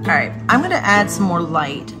 All right, I'm going to add some more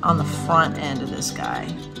light on the front end of this guy.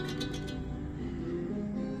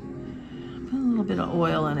 Put a little bit of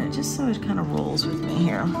oil in it just so it kind of rolls with me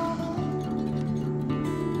here.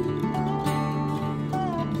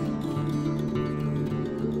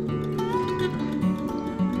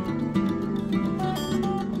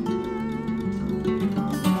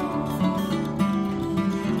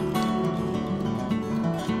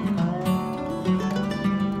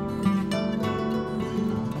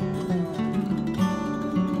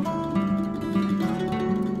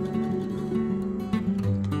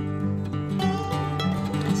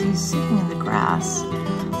 He's sitting in the grass.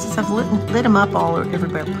 Since I've lit him up all over every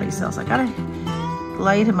place else, I gotta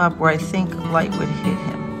light him up where I think light would hit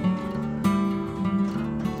him.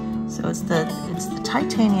 So it's the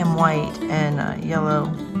titanium white and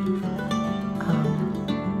yellow,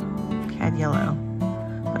 cad yellow.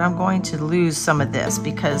 But I'm going to lose some of this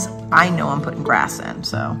because I know I'm putting grass in.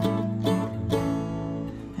 So,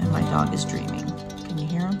 and my dog is dreaming. Can you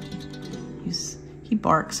hear him? He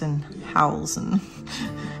barks and howls and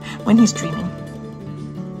when he's dreaming.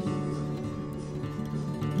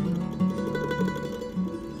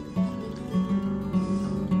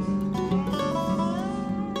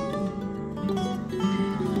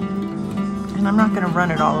 And I'm not gonna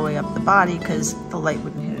run it all the way up the body because the light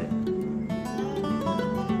wouldn't hit it.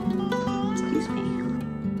 Excuse me.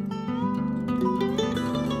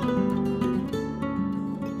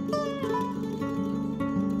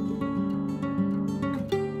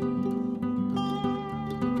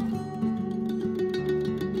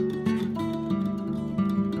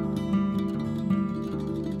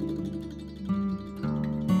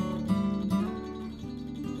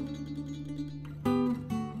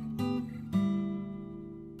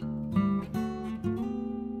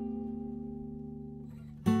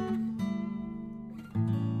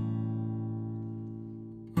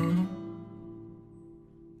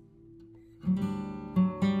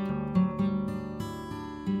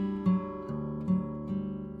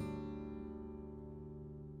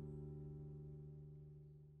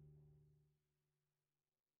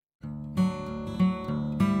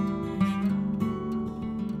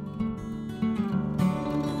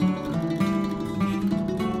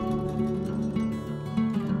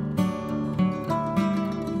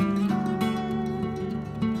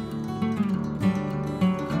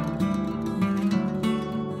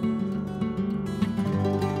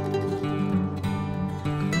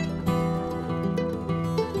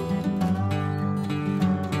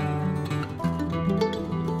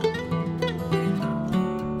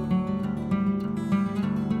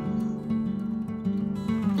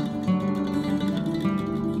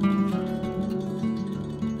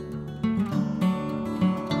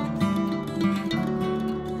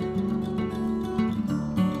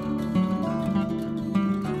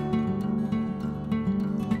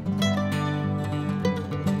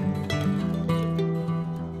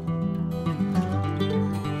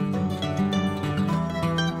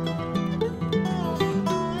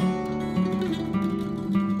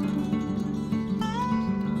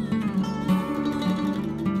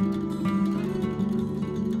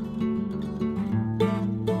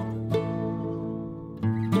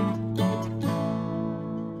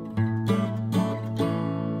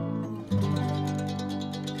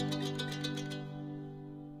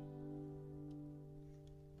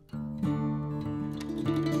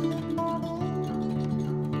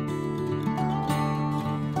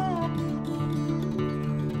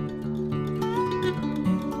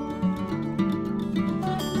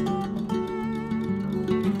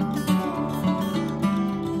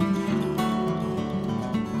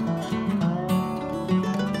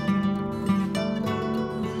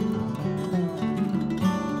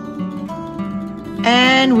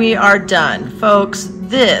 And we are done, folks.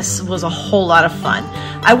 This was a whole lot of fun.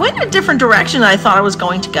 I went in a different direction than I thought I was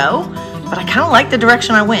going to go, but I kind of like the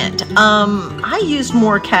direction I went. I used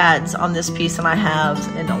more CADs on this piece than I have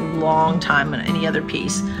in a long time on any other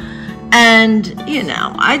piece. And, you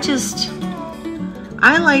know, I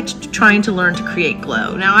liked trying to learn to create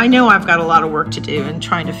glow. Now, I know I've got a lot of work to do in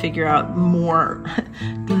trying to figure out more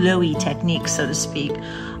glowy techniques, so to speak.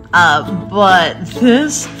 But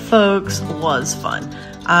this, folks, was fun.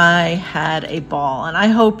 I had a ball, and I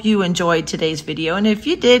hope you enjoyed today's video. And if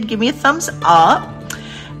you did, give me a thumbs up.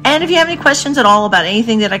 And if you have any questions at all about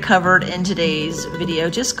anything that I covered in today's video,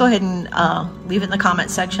 just go ahead and leave it in the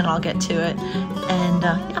comment section. I'll get to it. And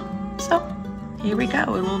yeah, so here we go,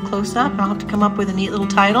 a little close up. I'll have to come up with a neat little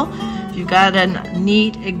title. If you've got a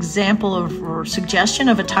neat example of or suggestion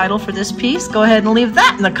of a title for this piece, go ahead and leave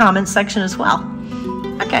that in the comment section as well.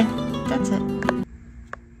 Okay, that's it.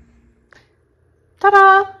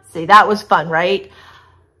 Ta-da! See, that was fun, right?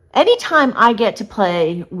 Anytime I get to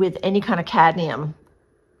play with any kind of cadmium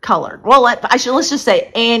color, well, let's just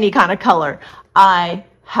say any kind of color, I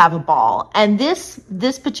have a ball. And this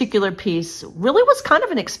particular piece really was kind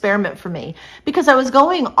of an experiment for me because I was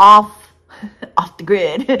going off the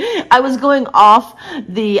grid. I was going off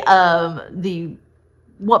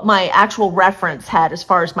what my actual reference had as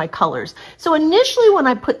far as my colors. So initially when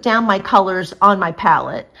I put down my colors on my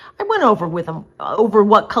palette, I went over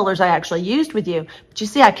what colors I actually used with you. But you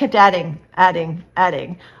see, I kept adding,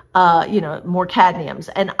 you know, more cadmiums,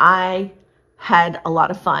 and I had a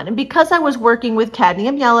lot of fun. And because I was working with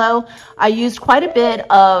cadmium yellow, I used quite a bit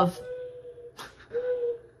of,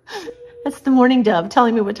 that's the morning dove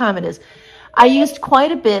telling me what time it is. I used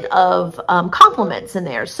quite a bit of complements in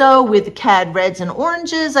there. So with the Cad Reds and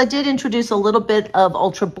Oranges, I did introduce a little bit of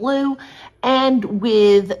Ultra Blue. And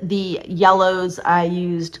with the yellows, I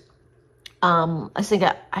used, I think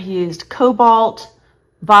I used Cobalt,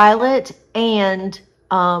 Violet, and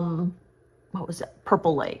what was it?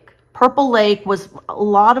 Purple Lake. Purple Lake was a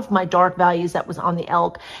lot of my dark values that was on the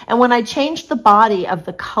elk. And when I changed the body of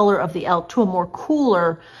the color of the elk to a more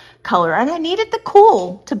cooler color, and I needed the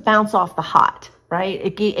cool to bounce off the hot, right?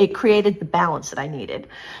 It created the balance that I needed.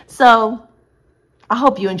 So I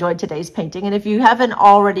hope you enjoyed today's painting. And if you haven't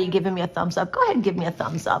already given me a thumbs up, go ahead and give me a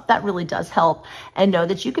thumbs up. That really does help. And know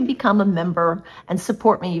that you can become a member and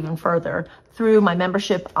support me even further through my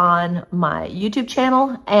membership on my YouTube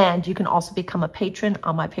channel. And you can also become a patron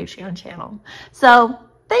on my Patreon channel. So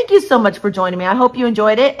thank you so much for joining me. I hope you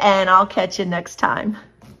enjoyed it, and I'll catch you next time.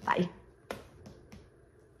 Bye.